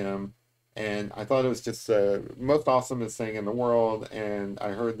done by him, and I thought it was just the most awesomest thing in the world. And I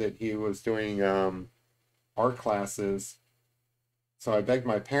heard that he was doing art classes, so I begged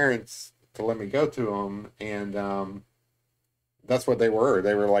my parents to let me go to them, and that's what they were.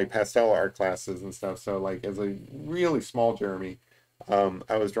 They were like pastel art classes and stuff. So like as a really small Jeremy,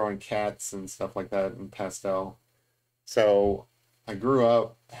 I was drawing cats and stuff like that in pastel. So I grew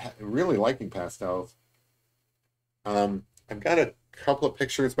up really liking pastels. I've got a couple of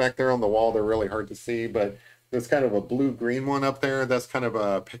pictures back there on the wall. They're really hard to see, but there's kind of a blue-green one up there. That's kind of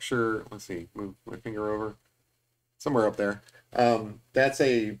a picture. Let's see, move my finger over. Somewhere up there. That's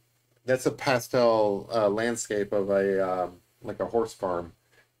a pastel landscape of a like a horse farm,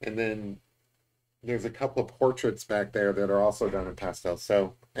 and then there's a couple of portraits back there that are also done in pastels.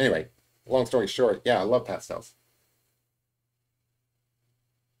 So anyway, long story short, yeah, I love pastels.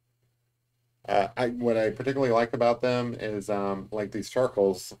 I what I particularly like about them is like these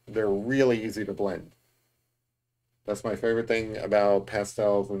charcoals, they're really easy to blend. That's my favorite thing about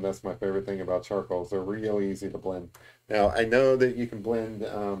pastels, and that's my favorite thing about charcoals. They're really easy to blend. Now, I know that you can blend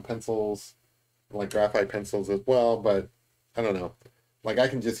pencils, like graphite pencils as well, but I don't know. Like I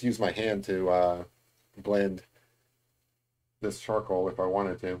can just use my hand to blend this charcoal if I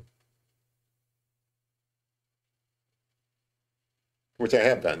wanted to, which I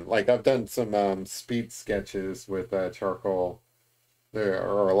have done. Like I've done some speed sketches with charcoal. They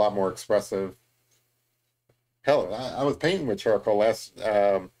are a lot more expressive. Hell, I was painting with charcoal last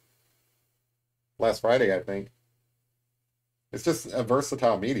Friday, I think. It's just a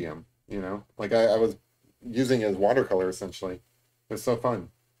versatile medium, you know. Like I was using it as watercolor essentially. It's so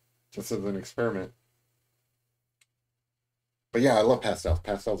fun, just as an experiment. But yeah, I love pastels.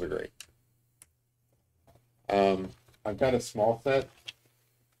 Pastels are great. Um, I've got a small set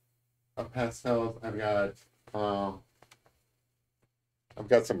of pastels. Um, I've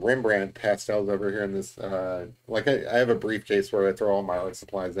got some Rembrandt pastels over here in this. Like I have a briefcase where I throw all my art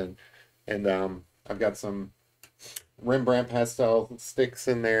supplies in, and I've got some Rembrandt pastel sticks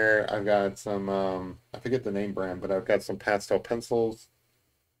in there. I've got some, I forget the name brand, but I've got some pastel pencils.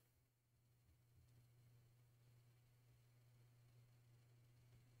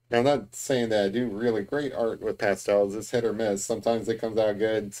 Now, I'm not saying that I do really great art with pastels. It's hit or miss. Sometimes it comes out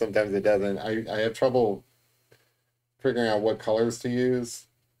good, sometimes it doesn't. I have trouble figuring out what colors to use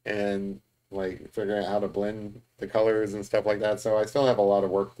and like figuring out how to blend the colors and stuff like that. So I still have a lot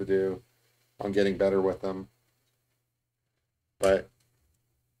of work to do on getting better with them. But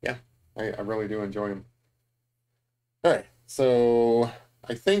yeah, I really do enjoy them. All right, so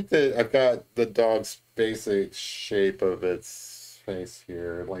I think that I've got the dog's basic shape of its face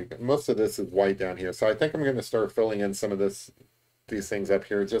here. Like most of this is white down here, so I think I'm going to start filling in some of these things up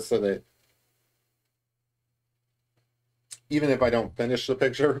here, just so that even if I don't finish the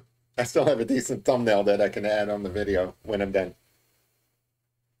picture, I still have a decent thumbnail that I can add on the video when I'm done.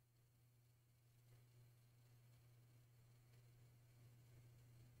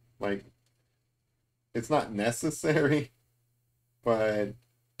 Like, it's not necessary, but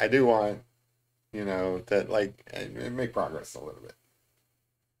I do want, that like make progress a little bit.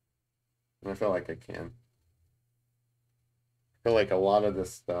 And I feel like I can. I feel like a lot of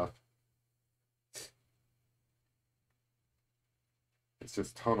this stuff, it's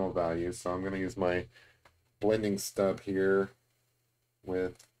just tonal value. So I'm going to use my blending stub here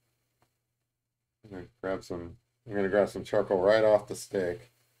with, I'm going to grab some charcoal right off the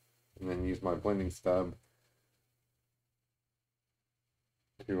stick and then use my blending stub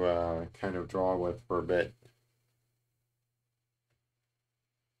to kind of draw with for a bit.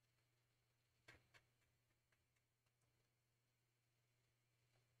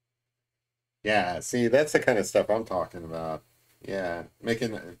 Yeah, see, that's the kind of stuff I'm talking about. Yeah,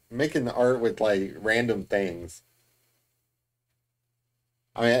 making art with like random things.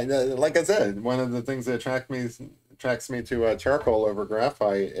 I mean, like I said, one of the things that attracts me to charcoal over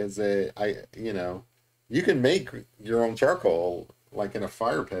graphite is that you can make your own charcoal like in a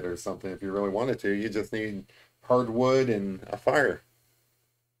fire pit or something if you really wanted to. You just need hardwood and a fire,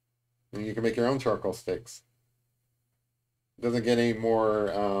 and you can make your own charcoal sticks. It doesn't get any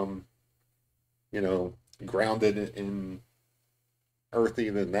more, you know, grounded in earthy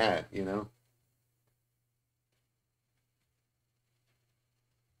than that.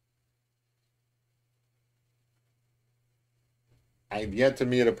 I've yet to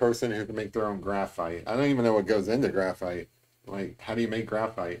meet a person who can make their own graphite. I don't even know what goes into graphite. Like, how do you make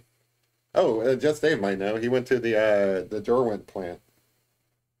graphite? Oh, just Dave might know. He went to the Derwent plant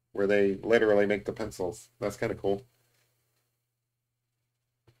where they literally make the pencils. That's kind of cool.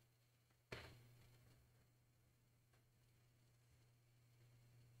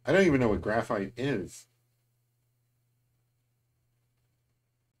 I don't even know what graphite is.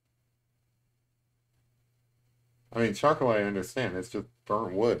 I mean, charcoal I understand. It's just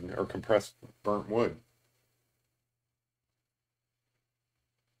burnt wood or compressed burnt wood.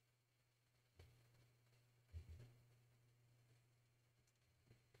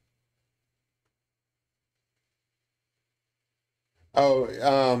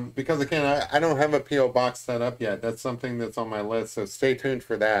 Oh, because again, I don't have a PO box set up yet. That's something that's on my list, so stay tuned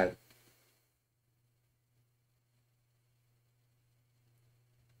for that.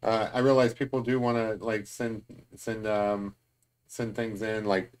 I realize people do want to like send things in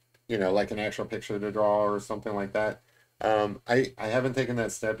like like an actual picture to draw or something like that. I haven't taken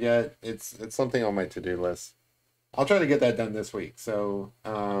that step yet. It's something on my to-do list. I'll try to get that done this week. So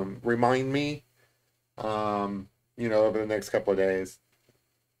remind me over the next couple of days.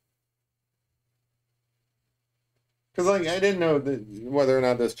 Because like I didn't know whether or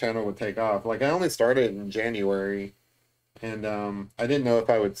not this channel would take off. Like I only started in January, and I didn't know if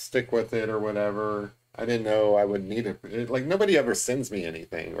I would stick with it or whatever. I didn't know I would need it. Like nobody ever sends me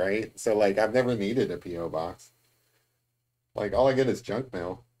anything, right? So like I've never needed a PO box. Like all I get is junk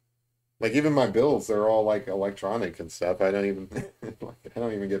mail. Like even my bills, they're all like electronic and stuff. I don't even like, I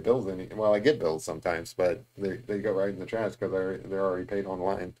don't even get bills any. Well, I get bills sometimes, but they go right in the trash because they're already paid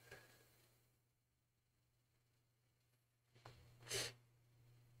online.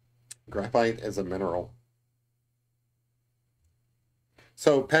 Graphite is a mineral.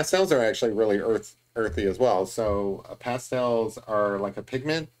 So pastels are actually really earthy as well. So pastels are like a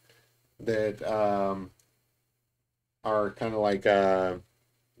pigment that are kind of like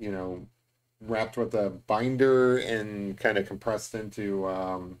you know wrapped with a binder and kind of compressed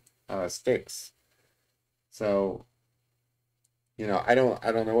into sticks. So I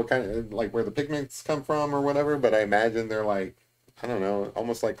don't know what kind of like where the pigments come from or whatever, but I imagine they're like I don't know,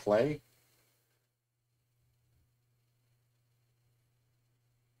 almost like clay.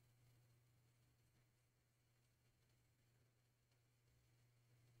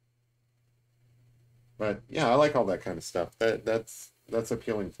 But yeah, I like all that kind of stuff. That's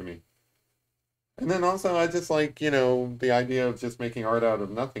appealing to me. And then also I just like, the idea of just making art out of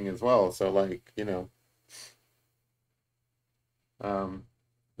nothing as well. So like, um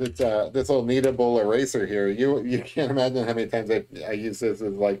this little kneadable eraser here. You can't imagine how many times I use this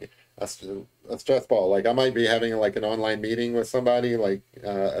as like a stress ball. Like I might be having like an online meeting with somebody, like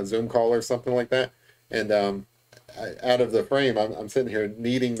a Zoom call or something like that. And out of the frame. I'm sitting here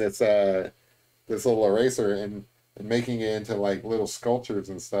kneading this little eraser and making it into like little sculptures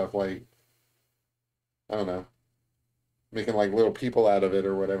and stuff. Like I don't know, making like little people out of it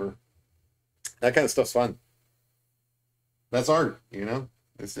or whatever. That kind of stuff's fun. That's art, you know.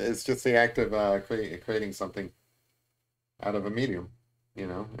 It's just the act of creating something out of a medium, you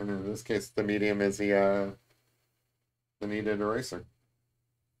know. And in this case, the medium is the kneaded eraser.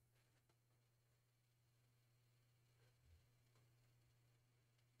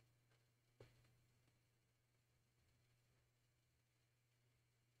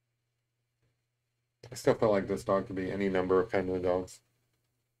 I still feel like this dog could be any number of kind of dogs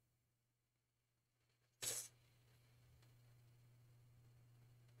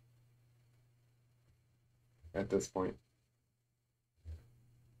at this point.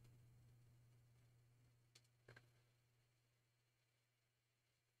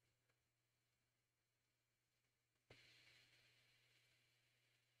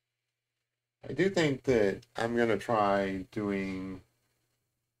 I do think that I'm gonna try doing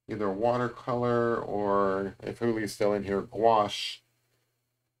either watercolor or if Julie's still in here, gouache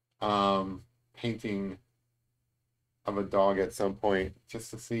painting of a dog at some point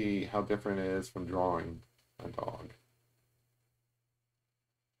just to see how different it is from drawing a dog.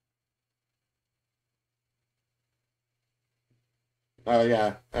 Oh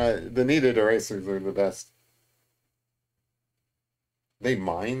yeah, the kneaded erasers are the best. They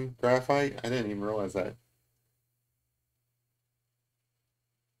mine graphite? I didn't even realize that.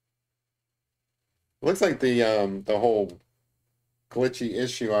 It looks like the whole glitchy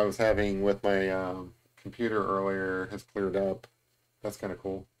issue I was having with my computer earlier has cleared up. That's kind of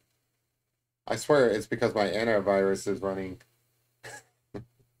cool. I swear it's because my antivirus is running.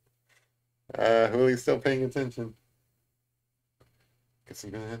 Julie's still paying attention. Guess I'm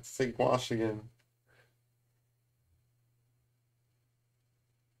gonna have to say wash again.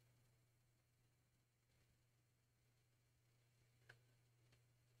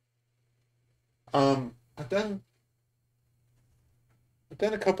 Um, I've done I've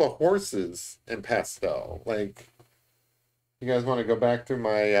done a couple of horses in pastel. Like, you guys want to go back through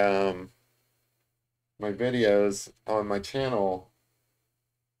my videos on my channel?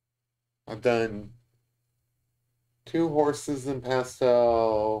 I've done two horses in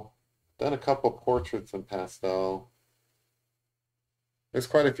pastel, done a couple portraits in pastel. There's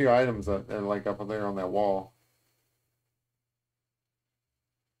quite a few items that like up there on that wall.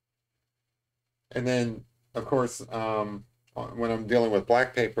 And then, of course, when I'm dealing with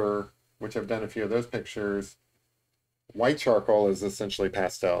black paper, which I've done a few of those pictures, white charcoal is essentially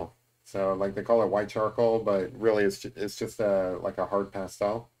pastel. So like they call it white charcoal, but really it's just like a hard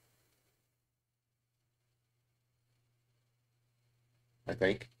pastel, I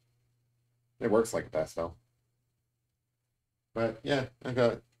think. It works like a pastel. But yeah, I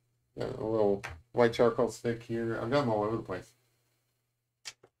got a little white charcoal stick here. I've got them all over the place.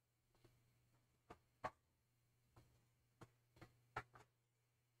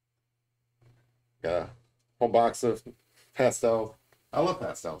 Got a whole box of pastels. I love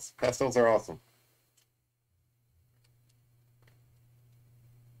pastels. Pastels are awesome.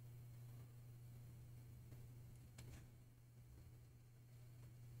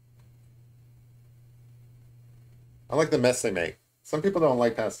 I like the mess they make. Some people don't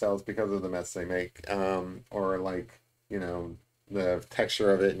like pastels because of the mess they make, or like, you know, the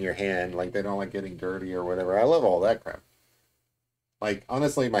texture of it in your hand. Like they don't like getting dirty or whatever. I love all that crap. Like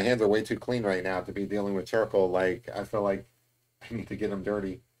honestly, my hands are way too clean right now to be dealing with charcoal. Like I feel like I need to get them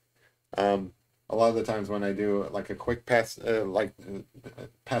dirty. A lot of the times when I do like a quick pastel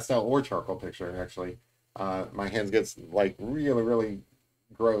or charcoal picture, actually, my hands gets like really, really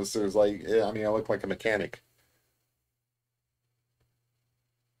gross. There's like, I mean, I look like a mechanic.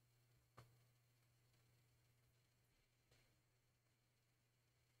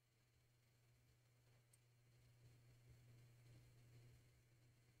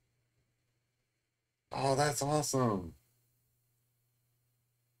 Oh, that's awesome.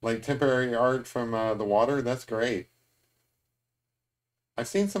 Like temporary art from the water. That's great. I've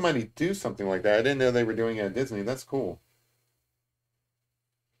seen somebody do something like that. I didn't know they were doing it at Disney. That's cool.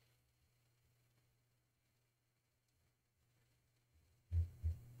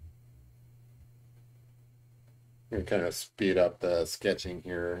 You kind of speed up the sketching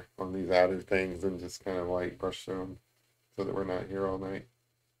here on these outer things and just kind of like brush through them so that we're not here all night.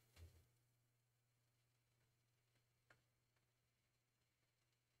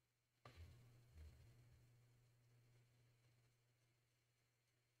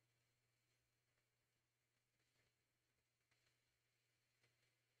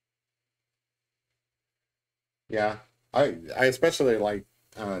 Yeah, I especially like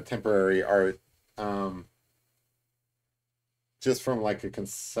temporary art, um, just from like a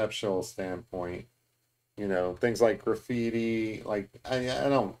conceptual standpoint. You know, things like graffiti. Like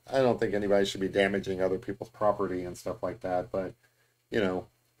I don't think anybody should be damaging other people's property and stuff like that. But you know,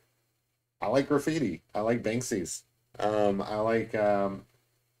 I like graffiti. I like Banksy's. Um, I like um,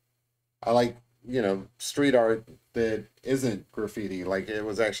 I like street art that isn't graffiti, like it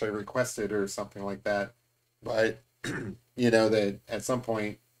was actually requested or something like that. But that at some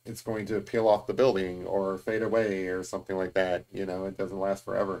point it's going to peel off the building or fade away or something like that. It doesn't last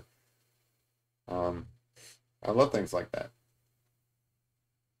forever. Um, I love things like that.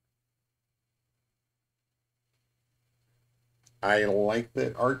 I like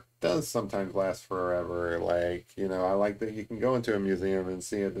that art does sometimes last forever. Like, I like that you can go into a museum and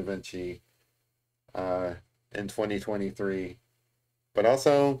see a Da Vinci uh, in 2023. But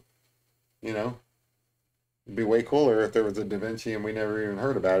also, you know, it'd be way cooler if there was a Da Vinci and we never even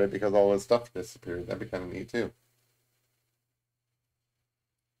heard about it because all his stuff disappeared. That'd be kind of neat too.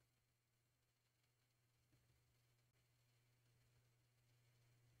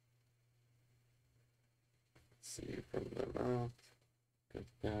 Let's see from the mouth, get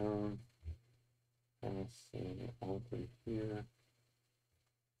down, pass it all through here.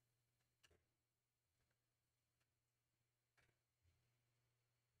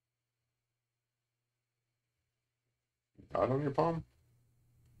 Dot on your palm?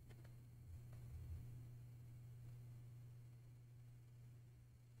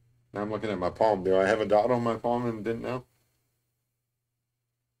 Now I'm looking at my palm. Do I have a dot on my palm and didn't know?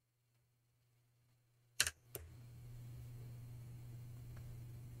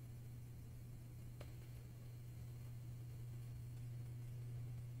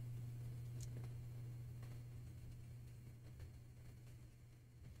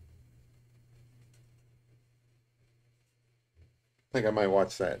 I think I might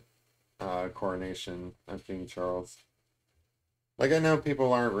watch that coronation of King Charles. Like I know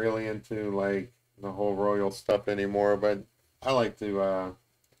people aren't really into like the whole royal stuff anymore, but I like to uh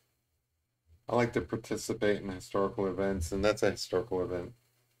I like to participate in historical events, and that's a historical event.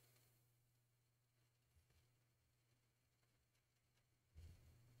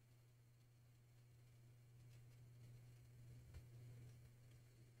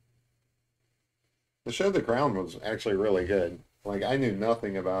 The show The Crown was actually really good. Like I knew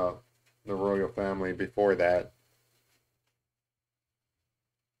nothing about the royal family before that.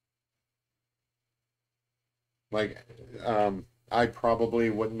 Like I probably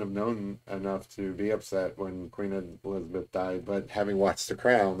wouldn't have known enough to be upset when Queen Elizabeth died, but having watched The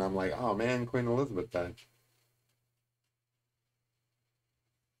Crown, I'm like, oh man, Queen Elizabeth died.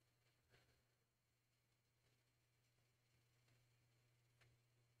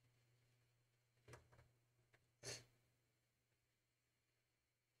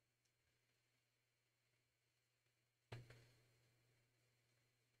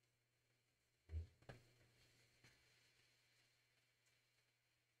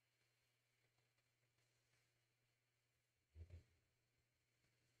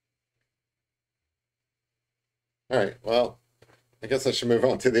 All right, well, I guess I should move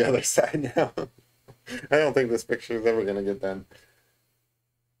on to the other side now. I don't think this picture is ever going to get done.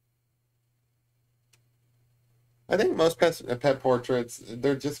 I think most pet portraits,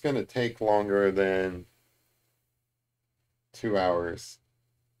 they're just going to take longer than 2 hours.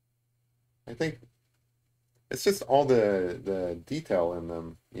 I think it's just all the detail in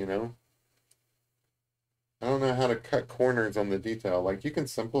them. I don't know how to cut corners on the detail. Like you can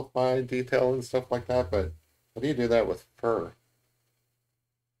simplify detail and stuff like that, but how do you do that with fur?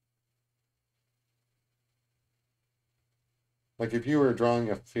 Like if you were drawing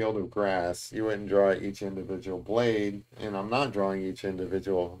a field of grass, you wouldn't draw each individual blade, and I'm not drawing each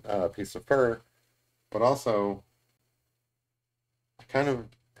individual piece of fur, but also I kind of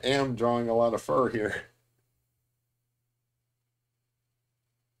am drawing a lot of fur here.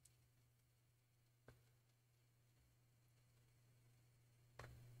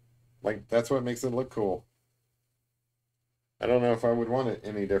 Like that's what makes it look cool. I don't know if I would want it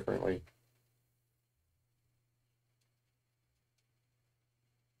any differently.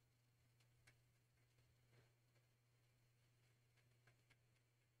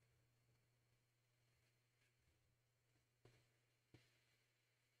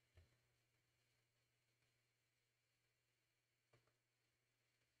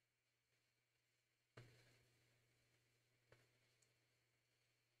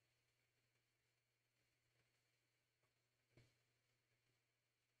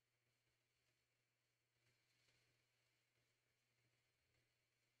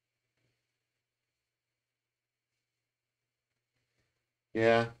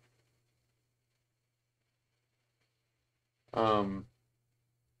 Yeah. Um,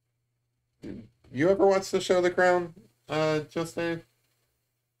 you ever watch the show The Crown? Just Dave?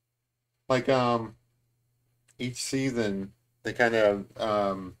 Like, each season they kind of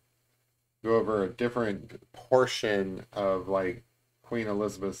go over a different portion of like Queen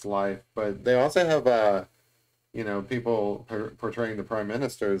Elizabeth's life, but they also have people portraying the prime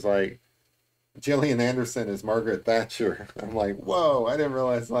ministers like Gillian Anderson is Margaret Thatcher. I'm like, whoa, I didn't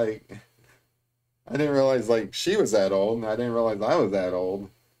realize like she was that old, and I didn't realize I was that old.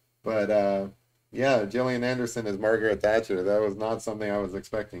 But yeah, Gillian Anderson is Margaret Thatcher. That was not something I was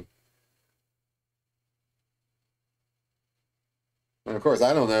expecting. And of course,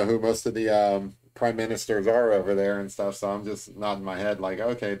 I don't know who most of the prime ministers are over there and stuff, so I'm just nodding my head like,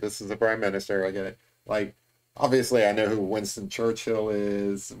 okay, this is the prime minister. I get it. Like, obviously, I know who Winston Churchill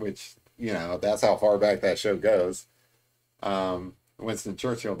is, which, that's how far back that show goes. Winston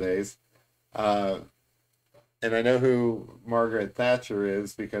Churchill days. Uh, and I know who Margaret Thatcher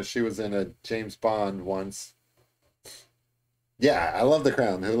is because she was in a James Bond once. Yeah, I love The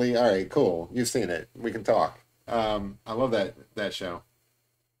Crown. Huli, all right, cool. You've seen it. We can talk. I love that show.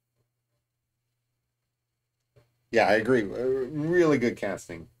 Yeah, I agree. Really good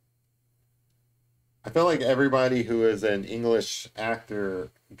casting. I feel like everybody who is an English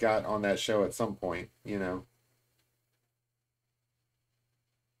actor got on that show at some point.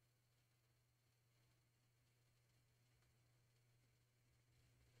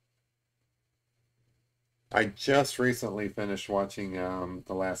 I just recently finished watching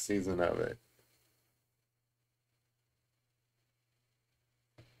the last season of it.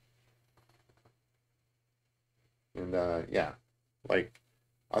 And yeah, like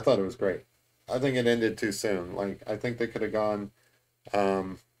I thought it was great. I think it ended too soon. Like I think they could have gone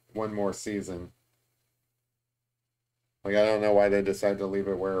um one more season. Like I don't know why they decided to leave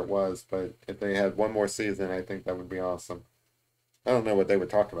it where it was, but if they had one more season, I think that would be awesome. I don't know what they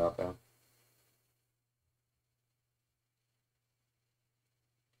would talk about though.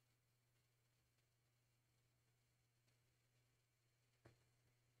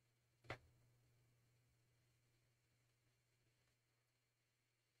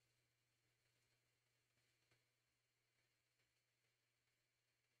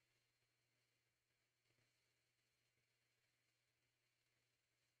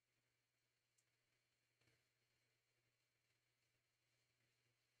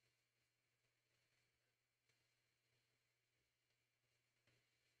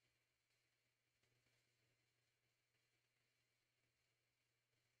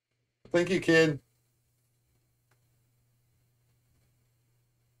 Thank you, kid.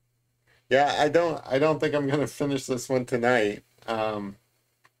 Yeah, I don't think I'm gonna finish this one tonight.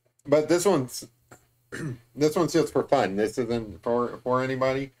 But this one's just for fun. This isn't for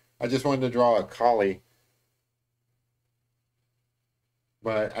anybody. I just wanted to draw a collie,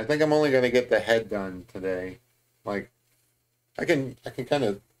 but I think I'm only gonna get the head done today. Like I can kind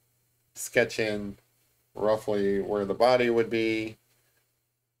of sketch in roughly where the body would be.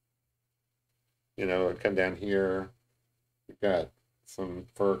 It'd come down here. We've got some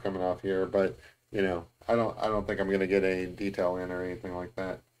fur coming off here, but I don't think I'm gonna get any detail in or anything like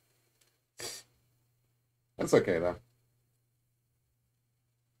that. That's okay though.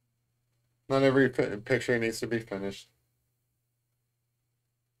 Not every picture needs to be finished.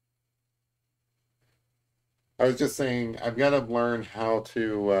 I was just saying I've got to learn how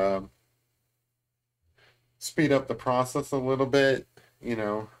to speed up the process a little bit. You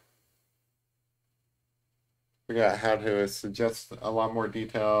know, figure out how to suggest a lot more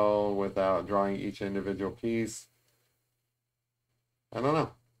detail without drawing each individual piece. I don't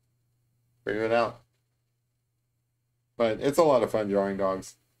know. Figure it out. But it's a lot of fun drawing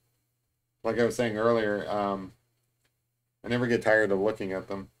dogs. Like I was saying earlier, I never get tired of looking at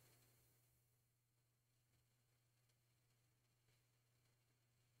them.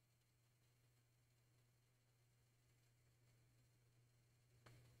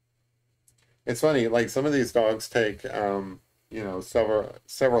 It's funny, like some of these dogs take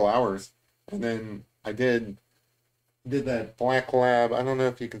several hours. And then I did that black lab. I don't know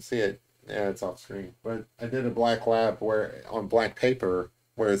if you can see it. Yeah, it's off screen. But I did a black lab where on black paper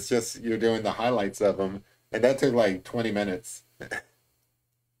where it's just you're doing the highlights of them, and that took like 20 minutes.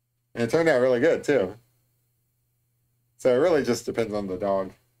 And it turned out really good too. So it really just depends on the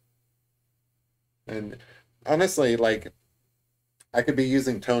dog. And honestly, like I could be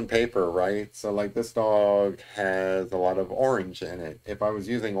using tone paper, right? So like this dog has a lot of orange in it. If I was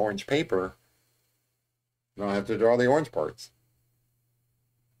using orange paper, I don't have to draw the orange parts.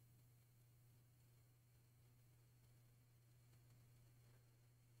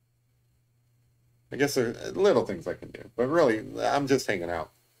 I guess there's little things I can do, but really, I'm just hanging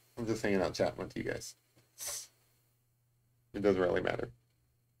out. I'm just hanging out, chatting with you guys. It doesn't really matter.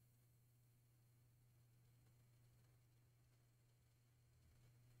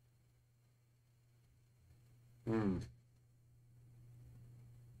 Hmm.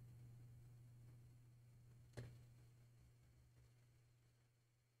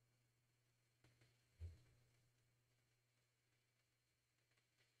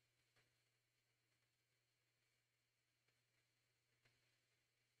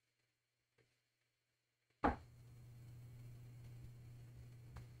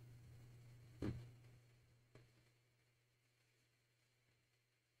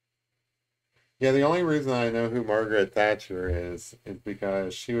 Yeah, the only reason I know who Margaret Thatcher is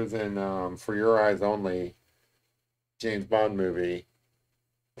because she was in For Your Eyes Only, James Bond movie.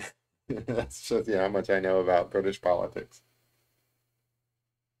 That shows you how much I know about British politics.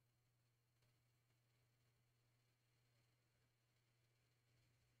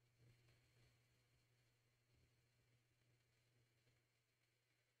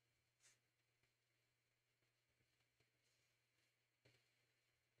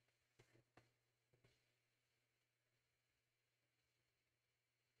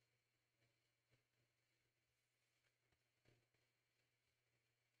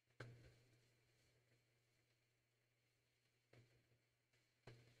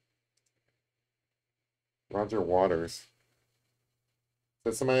 Roger Waters. Is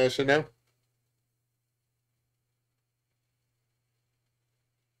that somebody I should know?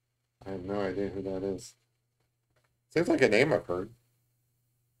 I have no idea who that is. Seems like a name I've heard.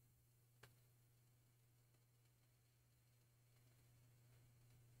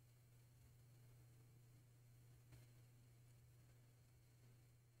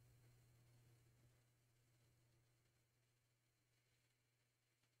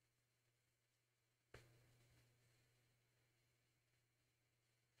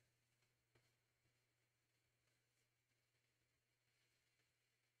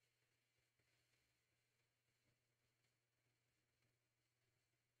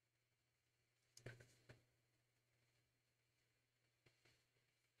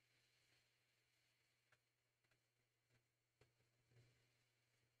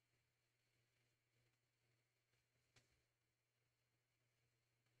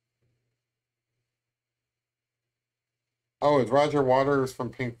 Oh, it's Roger Waters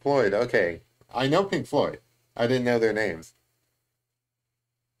from Pink Floyd. Okay. I know Pink Floyd. I didn't know their names.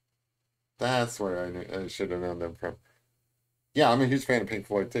 That's where I should have known them from. Yeah, I'm a huge fan of Pink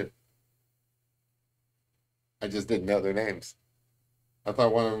Floyd too. I just didn't know their names. I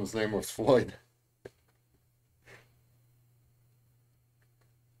thought one of them's name was Floyd.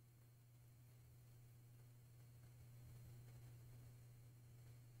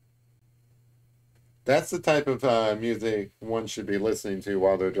 That's the type of music one should be listening to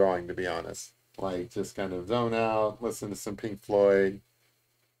while they're drawing, to be honest. Like just kind of zone out, listen to some Pink Floyd,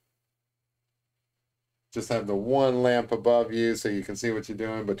 just have the one lamp above you so you can see what you're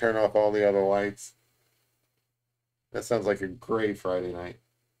doing, but turn off all the other lights. That sounds like a great Friday night.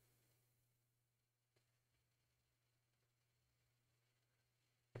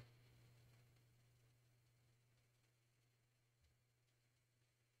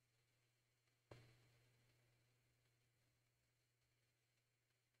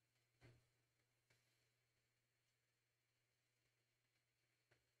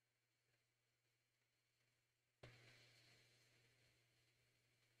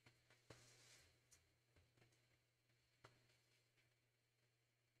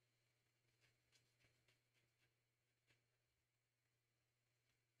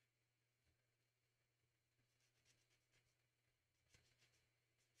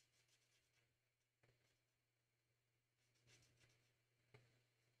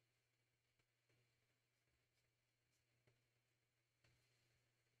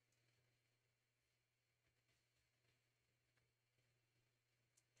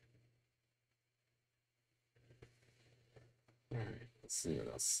 All right, let's see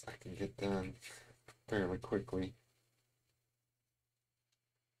what else I can get done fairly quickly.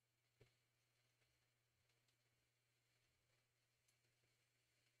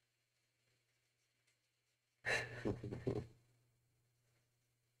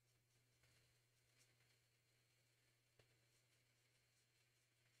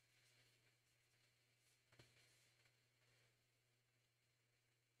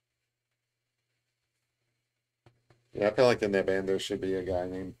 Yeah, I feel like in that band there should be a guy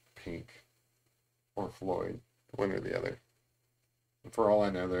named Pink or Floyd, one or the other. For all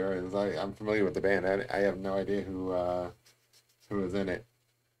I know, there is. I'm familiar with the band. I have no idea who is in it.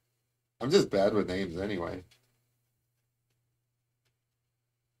 I'm just bad with names anyway.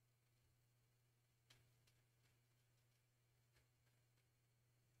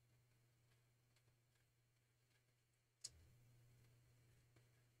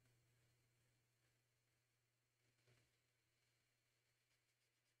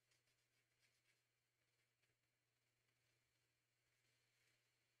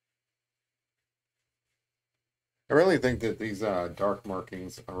 I really think that these dark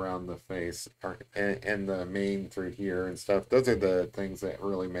markings around the face are, and the mane through here and stuff, those are the things that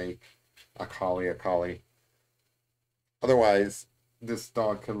really make a collie a collie. Otherwise, this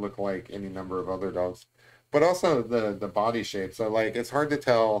dog could look like any number of other dogs. But also the body shape. So like it's hard to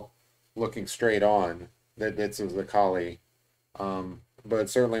tell looking straight on that this is a collie. But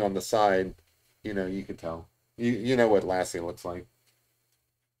certainly on the side, you could tell. You know what Lassie looks like.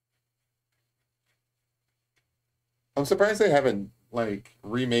 I'm surprised they haven't like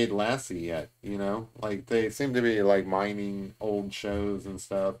remade Lassie yet. Like they seem to be like mining old shows and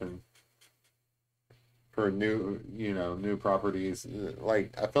stuff and for new properties.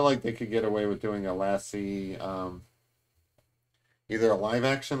 Like I feel like they could get away with doing a Lassie, either a live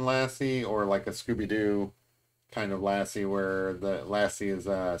action Lassie or like a Scooby Doo kind of Lassie where the Lassie is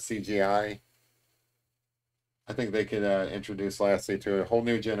CGI. I think they could introduce Lassie to a whole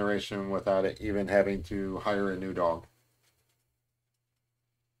new generation without it even having to hire a new dog.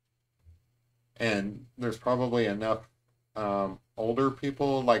 And there's probably enough older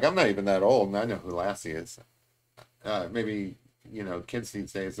people. Like I'm not even that old, and I know who Lassie is. Maybe kids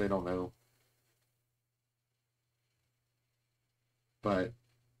these days they don't know, but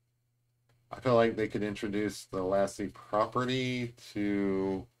I feel like they could introduce the Lassie property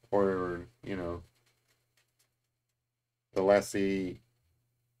to, or the Lassie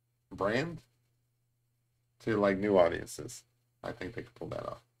brand to like new audiences. I think they could pull that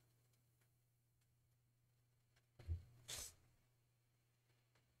off.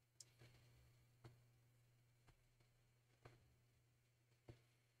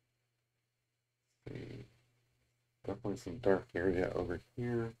 See, definitely some dark area over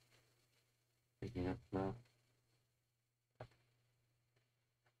here. Picking up now.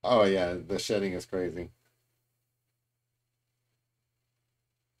 Oh yeah, the shedding is crazy.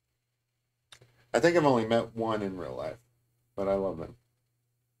 I think I've only met one in real life, but I love them.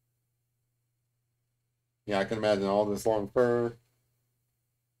 Yeah, I can imagine all this long fur.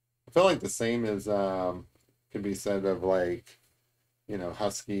 I feel like the same as could be said of like,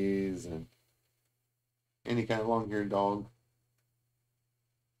 huskies and any kind of long-haired dog.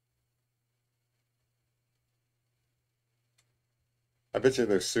 I bet you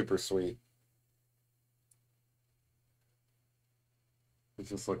they're super sweet. They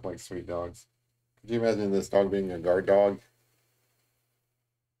just look like sweet dogs. Could you imagine this dog being a guard dog?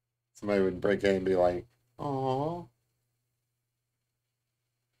 Somebody would break in and be like, "Oh,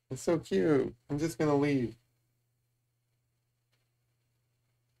 it's so cute. I'm just gonna leave."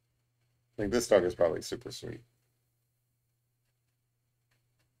 Like this dog is probably super sweet.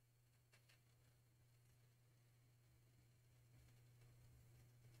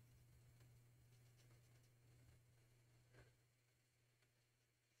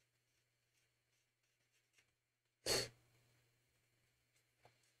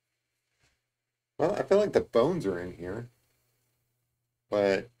 Well, I feel like the bones are in here,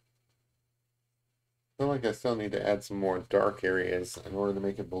 but I feel like I still need to add some more dark areas in order to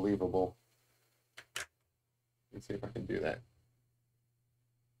make it believable. Let's see if I can do that.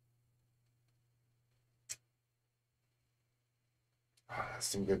 Ah, that's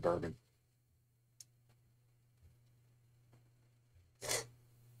some good bourbon.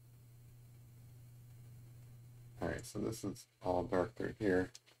 All right, so this is all dark through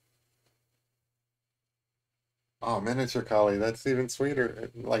here. Oh, miniature collie, that's even sweeter,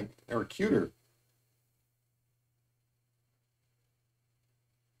 like, or cuter.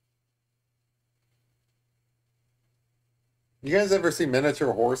 You guys ever see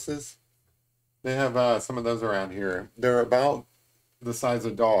miniature horses? They have some of those around here. They're about the size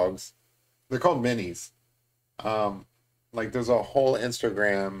of dogs. They're called minis. Um, like there's a whole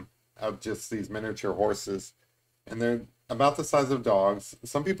Instagram of just these miniature horses, and they're about the size of dogs.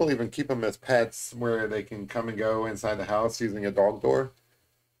 Some people even keep them as pets where they can come and go inside the house using a dog door.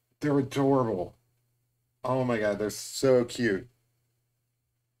 They're adorable. Oh my God, they're so cute.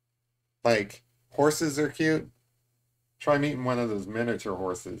 Like horses are cute. Try meeting one of those miniature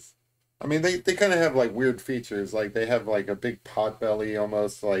horses. I mean, they kind of have like weird features. Like they have like a big pot belly,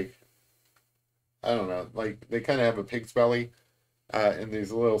 almost like I don't know. Like they kind of have a pig's belly, and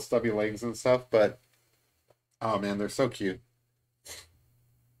these little stubby legs and stuff. But oh man, they're so cute.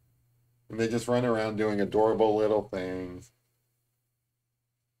 And they just run around doing adorable little things.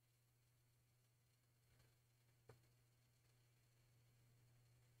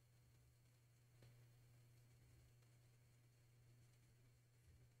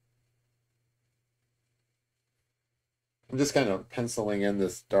 I'm just kind of penciling in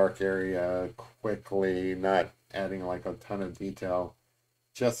this dark area quickly, not adding like a ton of detail,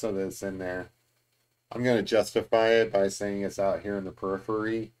 just so that it's in there. I'm going to justify it by saying it's out here in the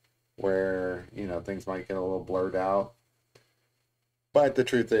periphery where, things might get a little blurred out. But the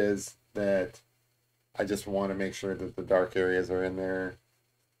truth is that I just want to make sure that the dark areas are in there.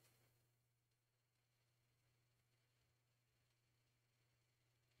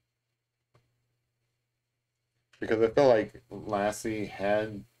 Because I feel like Lassie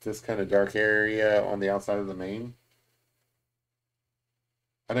had this kind of dark area on the outside of the mane.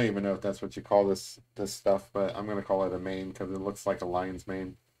 I don't even know if that's what you call this stuff, but I'm gonna call it a mane because it looks like a lion's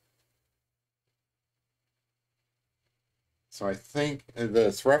mane. So I think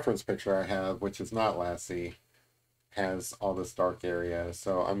this reference picture I have, which is not Lassie, has all this dark area.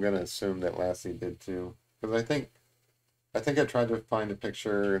 So I'm gonna assume that Lassie did too. Because I think I tried to find a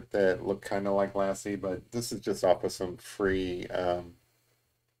picture that looked kind of like Lassie, but this is just off of some free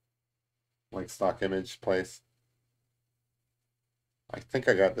like stock image place. I think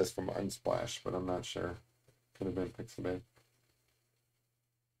I got this from Unsplash, but I'm not sure. Could have been Pixabay.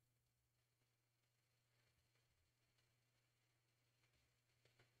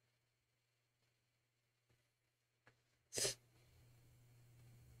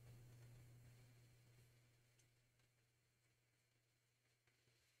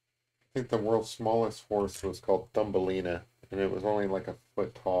 I think the world's smallest horse was called Thumbelina, and it was only like a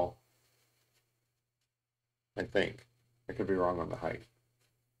foot tall. I think. I could be wrong on the height.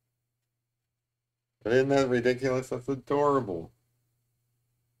 But isn't that ridiculous? That's adorable.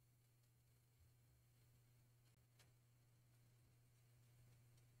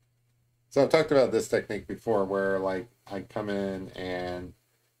 So I've talked about this technique before where like I come in and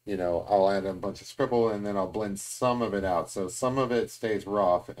I'll add a bunch of scribble and then I'll blend some of it out. So some of it stays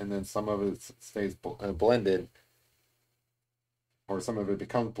rough and then some of it stays blended or some of it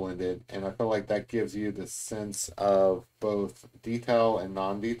becomes blended. And I feel like that gives you the sense of both detail and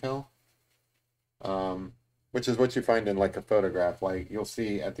non-detail, which is what you find in like a photograph. Like you'll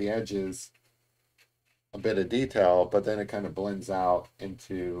see at the edges a bit of detail, but then it kind of blends out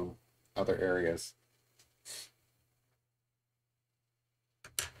into other areas.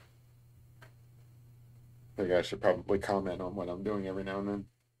 I think I should probably comment on what I'm doing every now and then.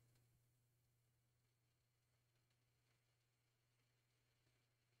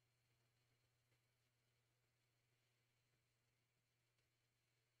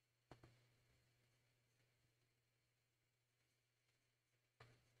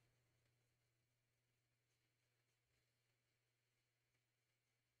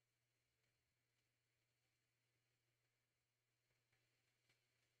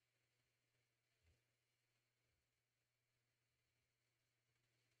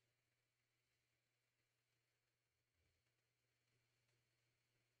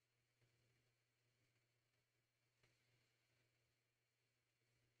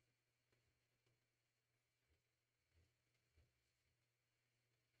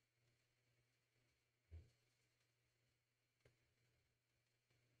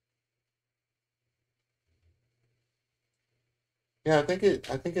 Yeah, I think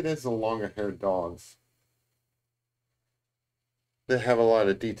it is the longer haired dogs that have a lot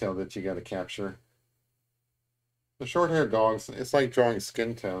of detail that you got to capture. The short haired dogs, it's like drawing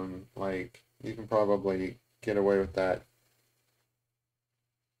skin tone. Like you can probably get away with that.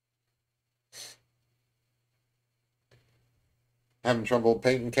 Having trouble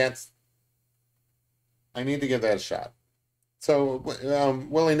painting cats? I need to give that a shot. So,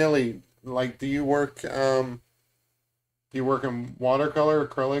 willy nilly, like, do you work in watercolor,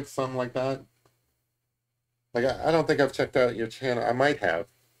 acrylics, something like that? Like, I don't think I've checked out your channel. I might have.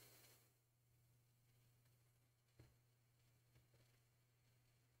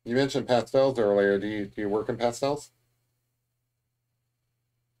 You mentioned pastels earlier. Do you work in pastels?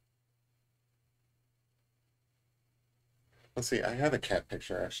 Let's see. I have a cat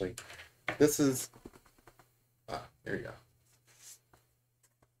picture actually. This is there you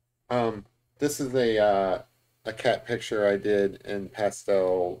go. This is a cat picture I did in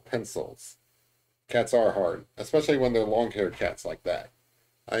pastel pencils. Cats are hard, especially when they're long-haired cats like that.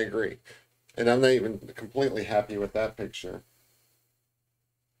 I agree. And I'm not even completely happy with that picture.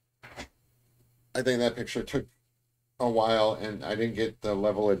 I think that picture took a while and I didn't get the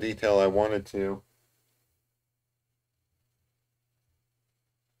level of detail I wanted to.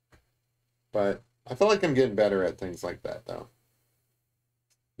 But I feel like I'm getting better at things like that, though.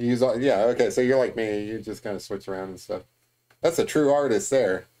 You use all, yeah, okay, so you're like me. You just kind of switch around and stuff. That's a true artist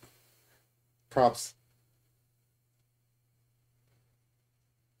there. Props.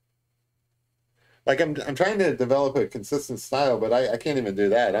 Like I'm trying to develop a consistent style, but I can't even do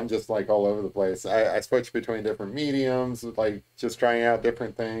that. I'm just like all over the place. I switch between different mediums, like just trying out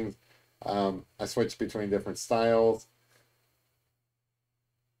different things. I switch between different styles.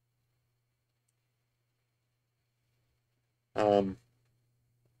 Um,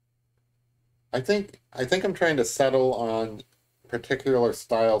 I think I'm trying to settle on particular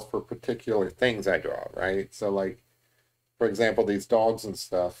styles for particular things I draw, right? So like for example, these dogs and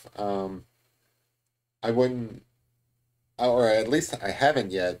stuff. I wouldn't, or at least I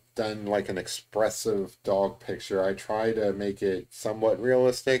haven't yet done like an expressive dog picture. I try to make it somewhat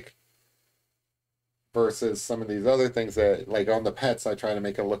realistic versus some of these other things that, like on the pets, I try to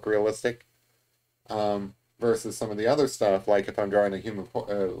make it look realistic. Versus some of the other stuff, like if I'm drawing a human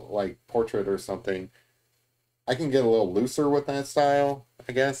like portrait or something, I can get a little looser with that style,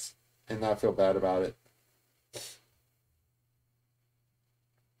 I guess, and not feel bad about it.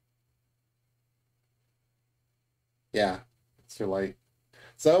 Yeah, it's too late.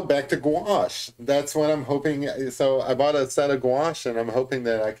 So back to gouache. That's what I'm hoping. So I bought a set of gouache, and I'm hoping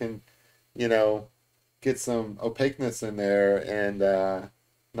that I can, you know, get some opaqueness in there and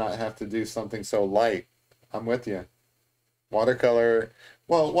not have to do something so light. I'm with you. Watercolor,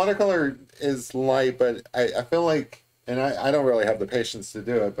 well, watercolor is light, but I feel like, and I don't really have the patience to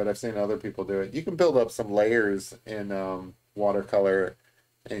do it, but I've seen other people do it. You can build up some layers in watercolor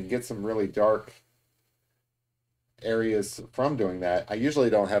and get some really dark areas from doing that. I usually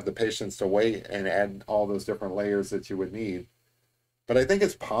don't have the patience to wait and add all those different layers that you would need, but I think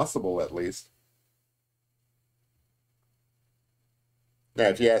it's possible at least. Now,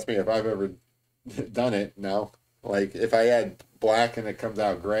 if you ask me if I've ever done it, no. Like if I add black and it comes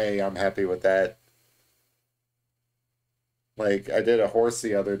out gray, I'm happy with that. Like I did a horse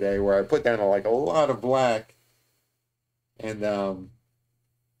the other day where I put down like a lot of black and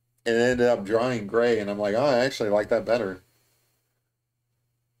it ended up drawing gray and I'm like, oh, I actually like that better.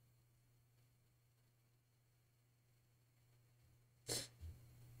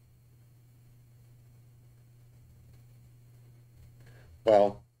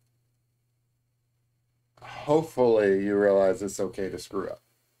 Well, hopefully you realize it's okay to screw up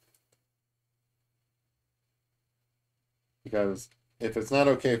because if it's not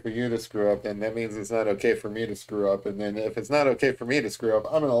okay for you to screw up, then that means it's not okay for me to screw up. And then if it's not okay for me to screw up,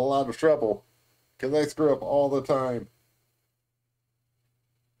 I'm in a lot of trouble because I screw up all the time.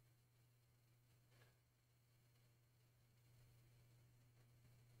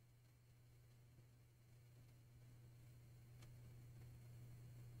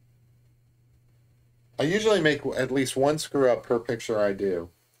 I usually make at least one screw up per picture I do.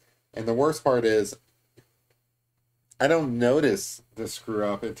 And the worst part is I don't notice the screw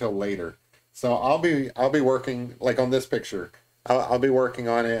up until later. So I'll be working like on this picture. I'll be working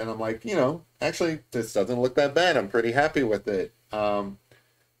on it and I'm like, actually this doesn't look that bad. I'm pretty happy with it.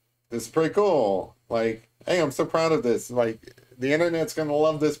 This is pretty cool. Like, hey, I'm so proud of this. Like the internet's gonna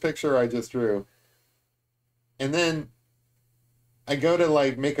love this picture I just drew. And then I go to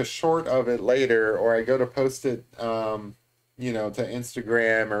like make a short of it later, or I go to post it, to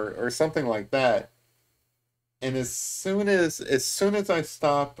Instagram or something like that. And as soon as I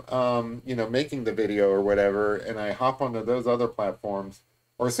stop, making the video or whatever, and I hop onto those other platforms,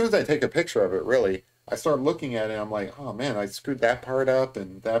 or as soon as I take a picture of it, really, I start looking at it. I'm like, oh man, I screwed that part up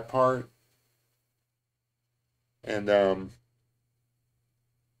and that part, and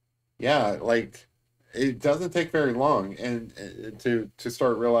yeah, like it doesn't take very long, and to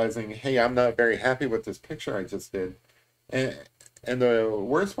start realizing, hey, I'm not very happy with this picture I just did, and and the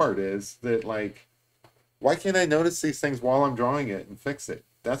worst part is that like, why can't I notice these things while I'm drawing it and fix it?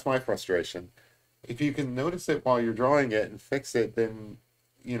 That's my frustration. If you can notice it while you're drawing it and fix it, then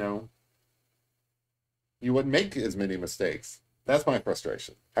you know you wouldn't make as many mistakes. That's my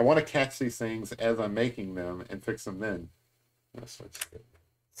frustration. I want to catch these things as I'm making them and fix them then. I'm gonna switch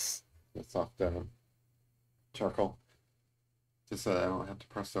the soft charcoal just so I don't have to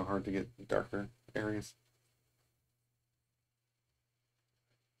press so hard to get darker areas.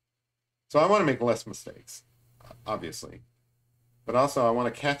 So I want to make less mistakes, obviously, but also I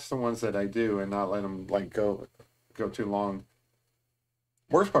want to catch the ones that I do and not let them like go too long.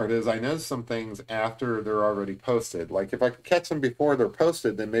 Worst part is I know some things after they're already posted. Like if I can catch them before they're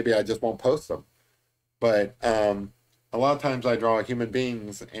posted, then maybe I just won't post them. But a lot of times I draw human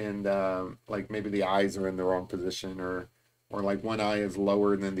beings and like maybe the eyes are in the wrong position or like one eye is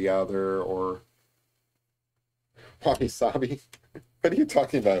lower than the other, or wabi sabi. What are you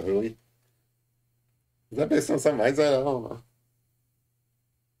talking about, Hui? Is that based on something I said? I don't know.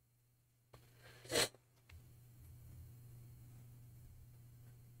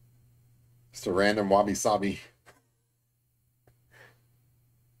 Just a random wabi sabi.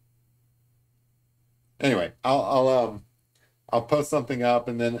 Anyway, I'll post something up,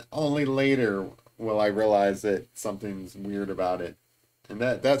 and then only later will I realize that something's weird about it, and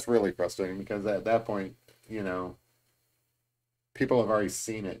that's really frustrating because at that point, you know, people have already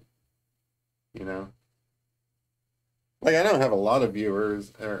seen it. You know, like I don't have a lot of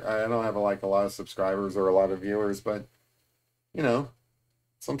viewers, or I don't have like a lot of subscribers or a lot of viewers, but you know,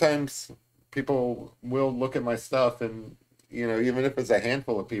 sometimes people will look at my stuff, and even if it's a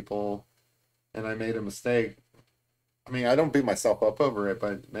handful of people, and I made a mistake. I mean, I don't beat myself up over it,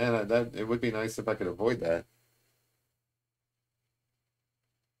 but man, that it would be nice if I could avoid that.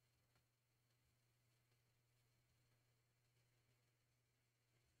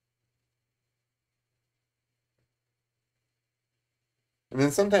 And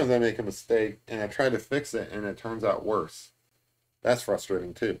then sometimes I make a mistake and I try to fix it and it turns out worse. That's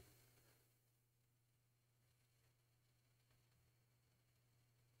frustrating too.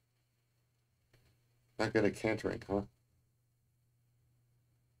 Not good at cantering, huh?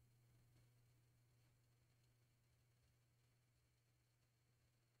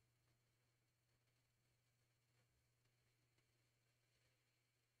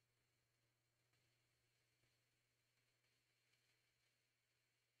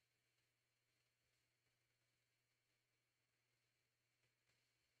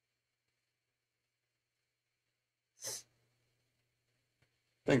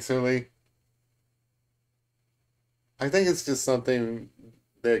 Thanks, Uli. I think it's just something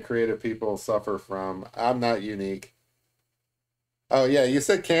that creative people suffer from. I'm not unique. Oh yeah, you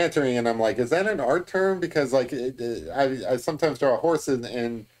said cantering, and I'm like, is that an art term? Because like, I sometimes draw horses,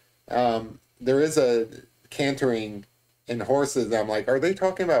 and there is a cantering in horses. And I'm like, are they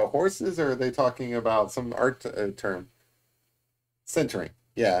talking about horses, or are they talking about some art term? Centering.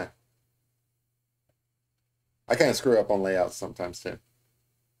 Yeah, I kind of screw up on layouts sometimes too.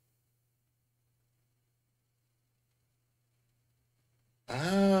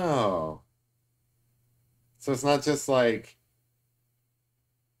 Oh, so it's not just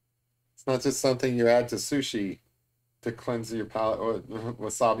something you add to sushi to cleanse your palate or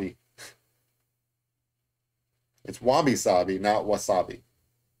wasabi. It's wabi sabi, not wasabi.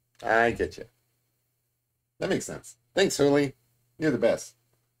 I get you. That makes sense. Thanks, Hurley. You're the best.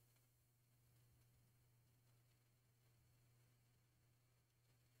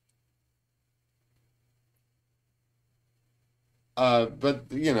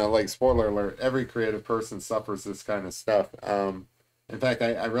 But like spoiler alert, every creative person suffers this kind of stuff. In fact,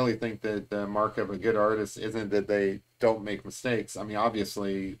 I really think that the mark of a good artist isn't that they don't make mistakes. I mean,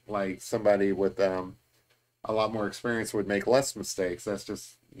 obviously, like somebody with a lot more experience would make less mistakes. That's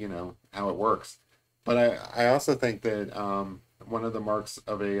just, how it works. But I also think that one of the marks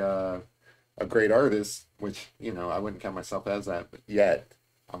of a great artist, which, I wouldn't count myself as that yet.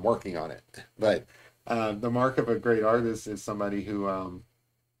 I'm working on it. But the mark of a great artist is somebody who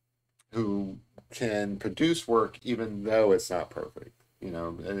can produce work even though it's not perfect.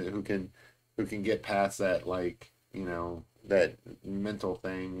 Who can get past that, like, that mental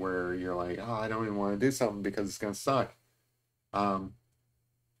thing where you're like, oh, I don't even want to do something because it's gonna suck. Um,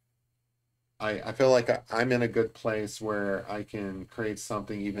 I feel like I'm in a good place where I can create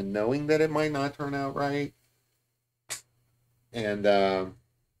something even knowing that it might not turn out right, and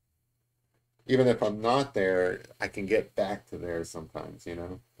even if I'm not there, I can get back to there sometimes.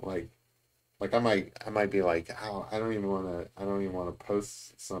 Like I might be like, oh, I don't even want to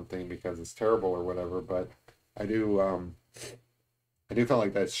post something because it's terrible or whatever, but I do I do feel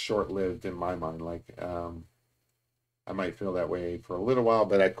like that's short-lived in my mind. Like I might feel that way for a little while,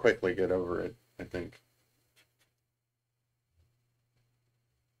 but I quickly get over it, I think.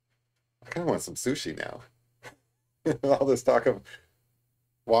 I kind of want some sushi now. All this talk of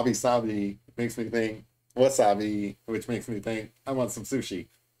wabi sabi makes me think wasabi, which makes me think I want some sushi.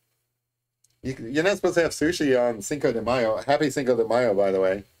 You're not supposed to have sushi on Cinco de Mayo. Happy Cinco de Mayo, by the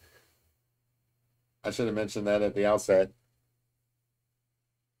way. I should have mentioned that at the outset.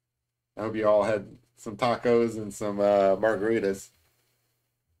 I hope you all had some tacos and some margaritas.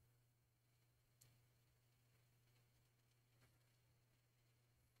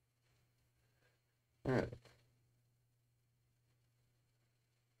 All right.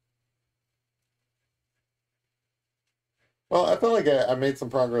 Well, I feel like I made some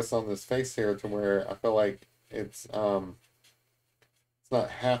progress on this face here to where I feel like it's It's not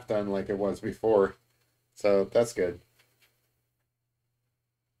half done like it was before. So that's good.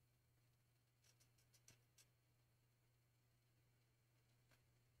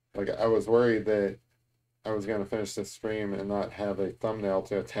 Like I was worried that I was going to finish this stream and not have a thumbnail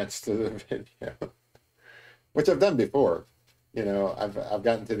to attach to the video, which I've done before. I've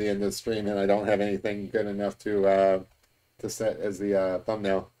gotten to the end of the stream and I don't have anything good enough to set as the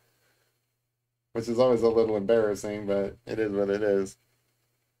thumbnail, which is always a little embarrassing, but it is what it is.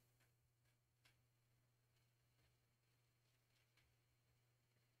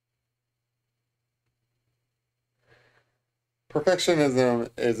 Perfectionism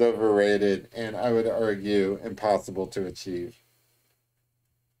is overrated and I would argue impossible to achieve.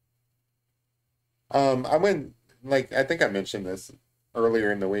 I went like I think I mentioned this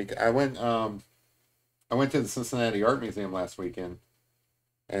earlier in the week. I went to the Cincinnati Art Museum last weekend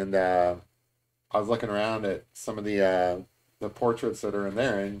and I was looking around at some of the portraits that are in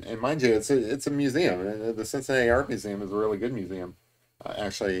there, and mind you, it's a museum. The Cincinnati Art Museum is a really good museum,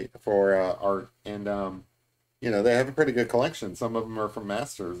 actually for art, and they have a pretty good collection. Some of them are from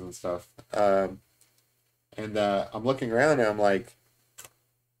masters and stuff. And I'm looking around and I'm like,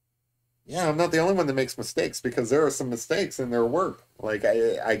 yeah, I'm not the only one that makes mistakes because there are some mistakes in their work. Like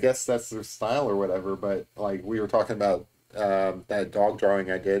I guess that's their style or whatever. But like we were talking about that dog drawing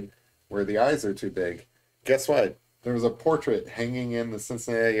I did where the eyes are too big. Guess what? There was a portrait hanging in the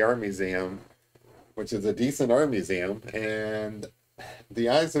Cincinnati Art Museum, which is a decent art museum, and the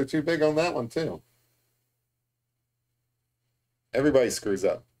eyes are too big on that one too. Everybody screws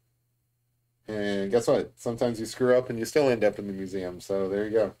up. And guess what? Sometimes you screw up and you still end up in the museum. So there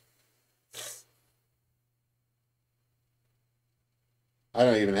you go. I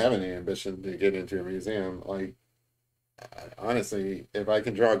don't even have any ambition to get into a museum. Like, honestly, if I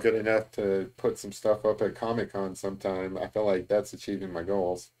can draw good enough to put some stuff up at Comic Con sometime, I feel like that's achieving my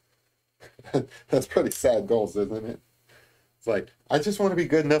goals. That's pretty sad goals, isn't it? It's like, I just want to be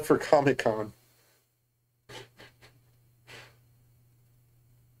good enough for Comic Con.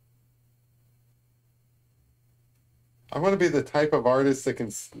 I want to be the type of artist that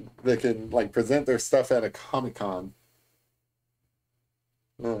can like present their stuff at a Comic Con.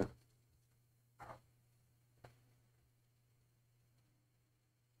 Uh,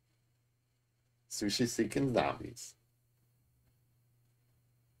 Sushi seeking zombies.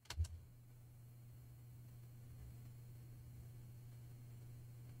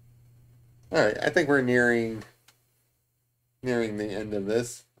 All right, I think we're nearing the end of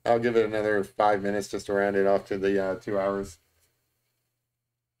this. I'll give it another 5 minutes just to round it off to the 2 hours.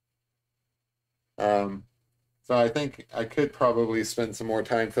 Um, so I think I could probably spend some more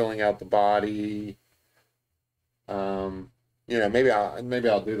time filling out the body. Um, maybe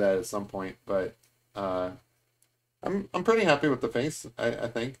I'll do that at some point, but uh, I'm pretty happy with the face. I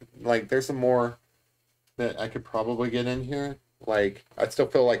think like there's some more that I could probably get in here. Like I still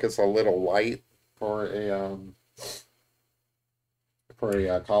feel like it's a little light for a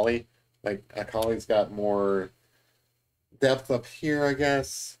collie. Like a collie's got more depth up here, I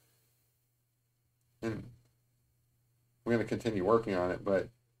guess. And we're gonna continue working on it, but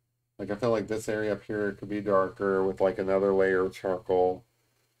like I feel like this area up here could be darker with like another layer of charcoal.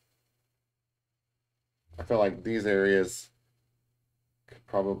 I feel like these areas could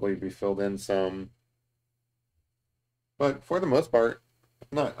probably be filled in some, but for the most part,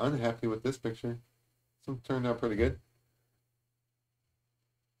 I'm not unhappy with this picture. Some turned out pretty good.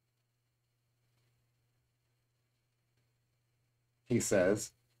 He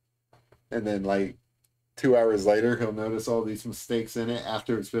says, and then like 2 hours later, he'll notice all these mistakes in it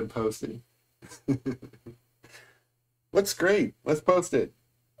after it's been posted. Looks great. Let's post it.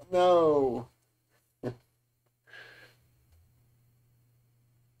 No.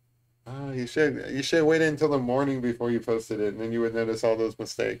 Oh, you should wait until the morning before you posted it, and then you would notice all those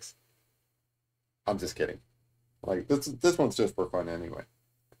mistakes. I'm just kidding. Like this one's just for fun anyway.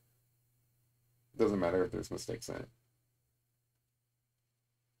 Doesn't matter if there's mistakes in it.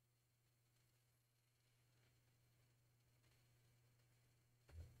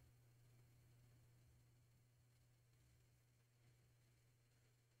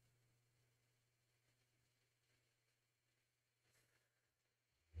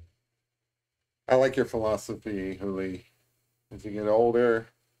 I like your philosophy, Huli. As you get older,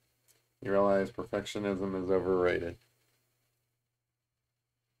 you realize perfectionism is overrated.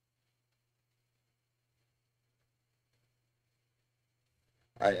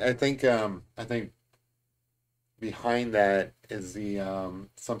 I think behind that is the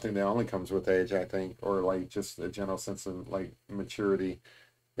something that only comes with age, I think, or like just a general sense of like maturity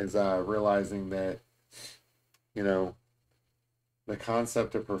is realizing that, you know, the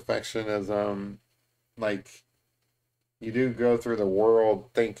concept of perfectionism, like you do go through the world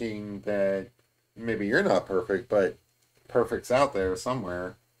thinking that maybe you're not perfect, but perfect's out there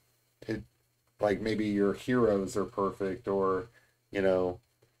somewhere. It like maybe your heroes are perfect, or you know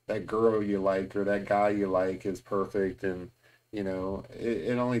that girl you like or that guy you like is perfect, and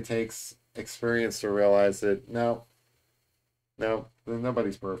it only takes experience to realize that no, no,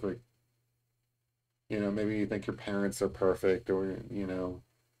 nobody's perfect. Maybe you think your parents are perfect, or your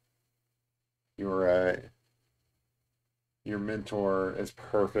your mentor is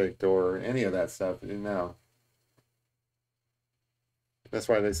perfect, or any of that stuff. No, that's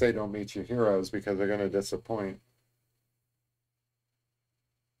why they say don't meet your heroes, because they're going to disappoint.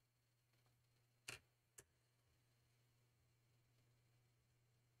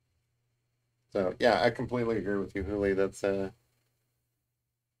 So yeah, I completely agree with you, Huli.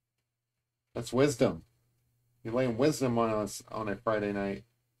 That's wisdom. You're laying wisdom on us on a Friday night.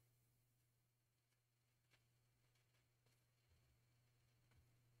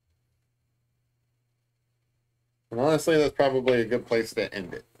 And honestly, that's probably a good place to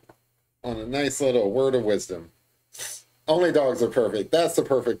end it, on a nice little word of wisdom. Only dogs are perfect. That's the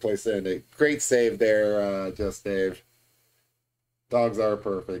perfect place to end it. Great save there, Just Dave. Dogs are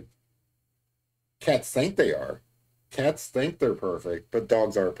perfect. Cats think they are. Cats think they're perfect, but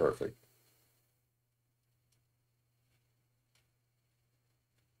dogs are perfect.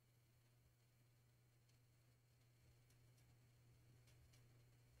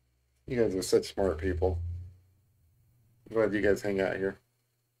 You guys are such smart people. I'm glad you guys hang out here.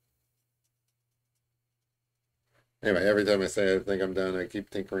 Anyway, every time I say I think I'm done, I keep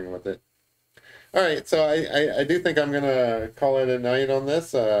tinkering with it. All right, so I do think I'm gonna call it a night on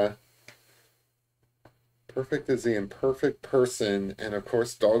this. Perfect is the imperfect person, and of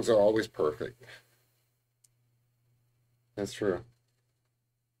course, dogs are always perfect. That's true.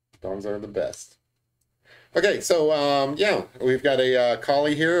 Dogs are the best. Okay, so yeah, we've got a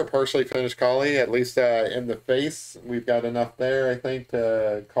collie here, a partially finished collie, at least in the face. We've got enough there, I think,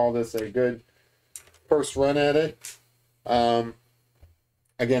 to call this a good first run at it. Um,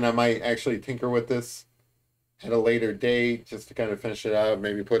 Again, I might actually tinker with this at a later date just to kind of finish it out,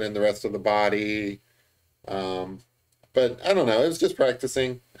 maybe put in the rest of the body. Um, but I don't know. It was just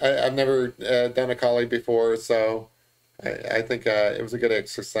practicing. I've never done a collie before, so I think it was a good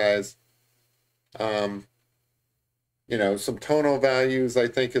exercise. Um, some tonal values I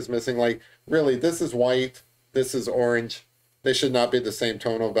think is missing. Like, really, this is white, this is orange. They should not be the same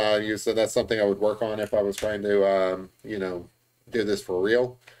tonal values. So that's something I would work on if I was trying to, do this for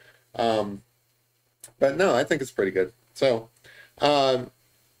real. Um, but no, I think it's pretty good. So let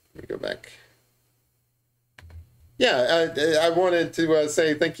me go back. Yeah, I wanted to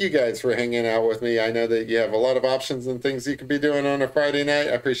say thank you guys for hanging out with me. I know that you have a lot of options and things you could be doing on a Friday night.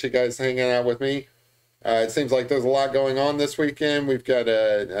 I appreciate you guys hanging out with me. It seems like there's a lot going on this weekend. We've got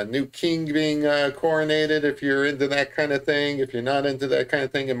a new king being coronated, if you're into that kind of thing. If you're not into that kind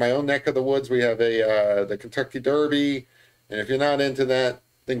of thing, in my own neck of the woods, we have the Kentucky Derby. And if you're not into that,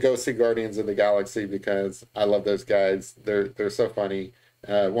 then go see Guardians of the Galaxy, because I love those guys. They're so funny.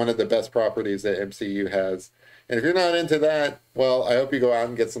 One of the best properties that MCU has. And if you're not into that, well, I hope you go out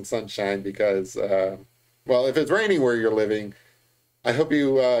and get some sunshine, because, well, if it's raining where you're living, I hope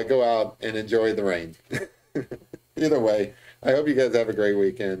you go out and enjoy the rain. Either way, I hope you guys have a great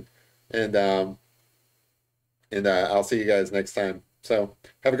weekend, and I'll see you guys next time. So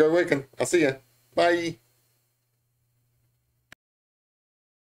have a great weekend. I'll see you. Bye.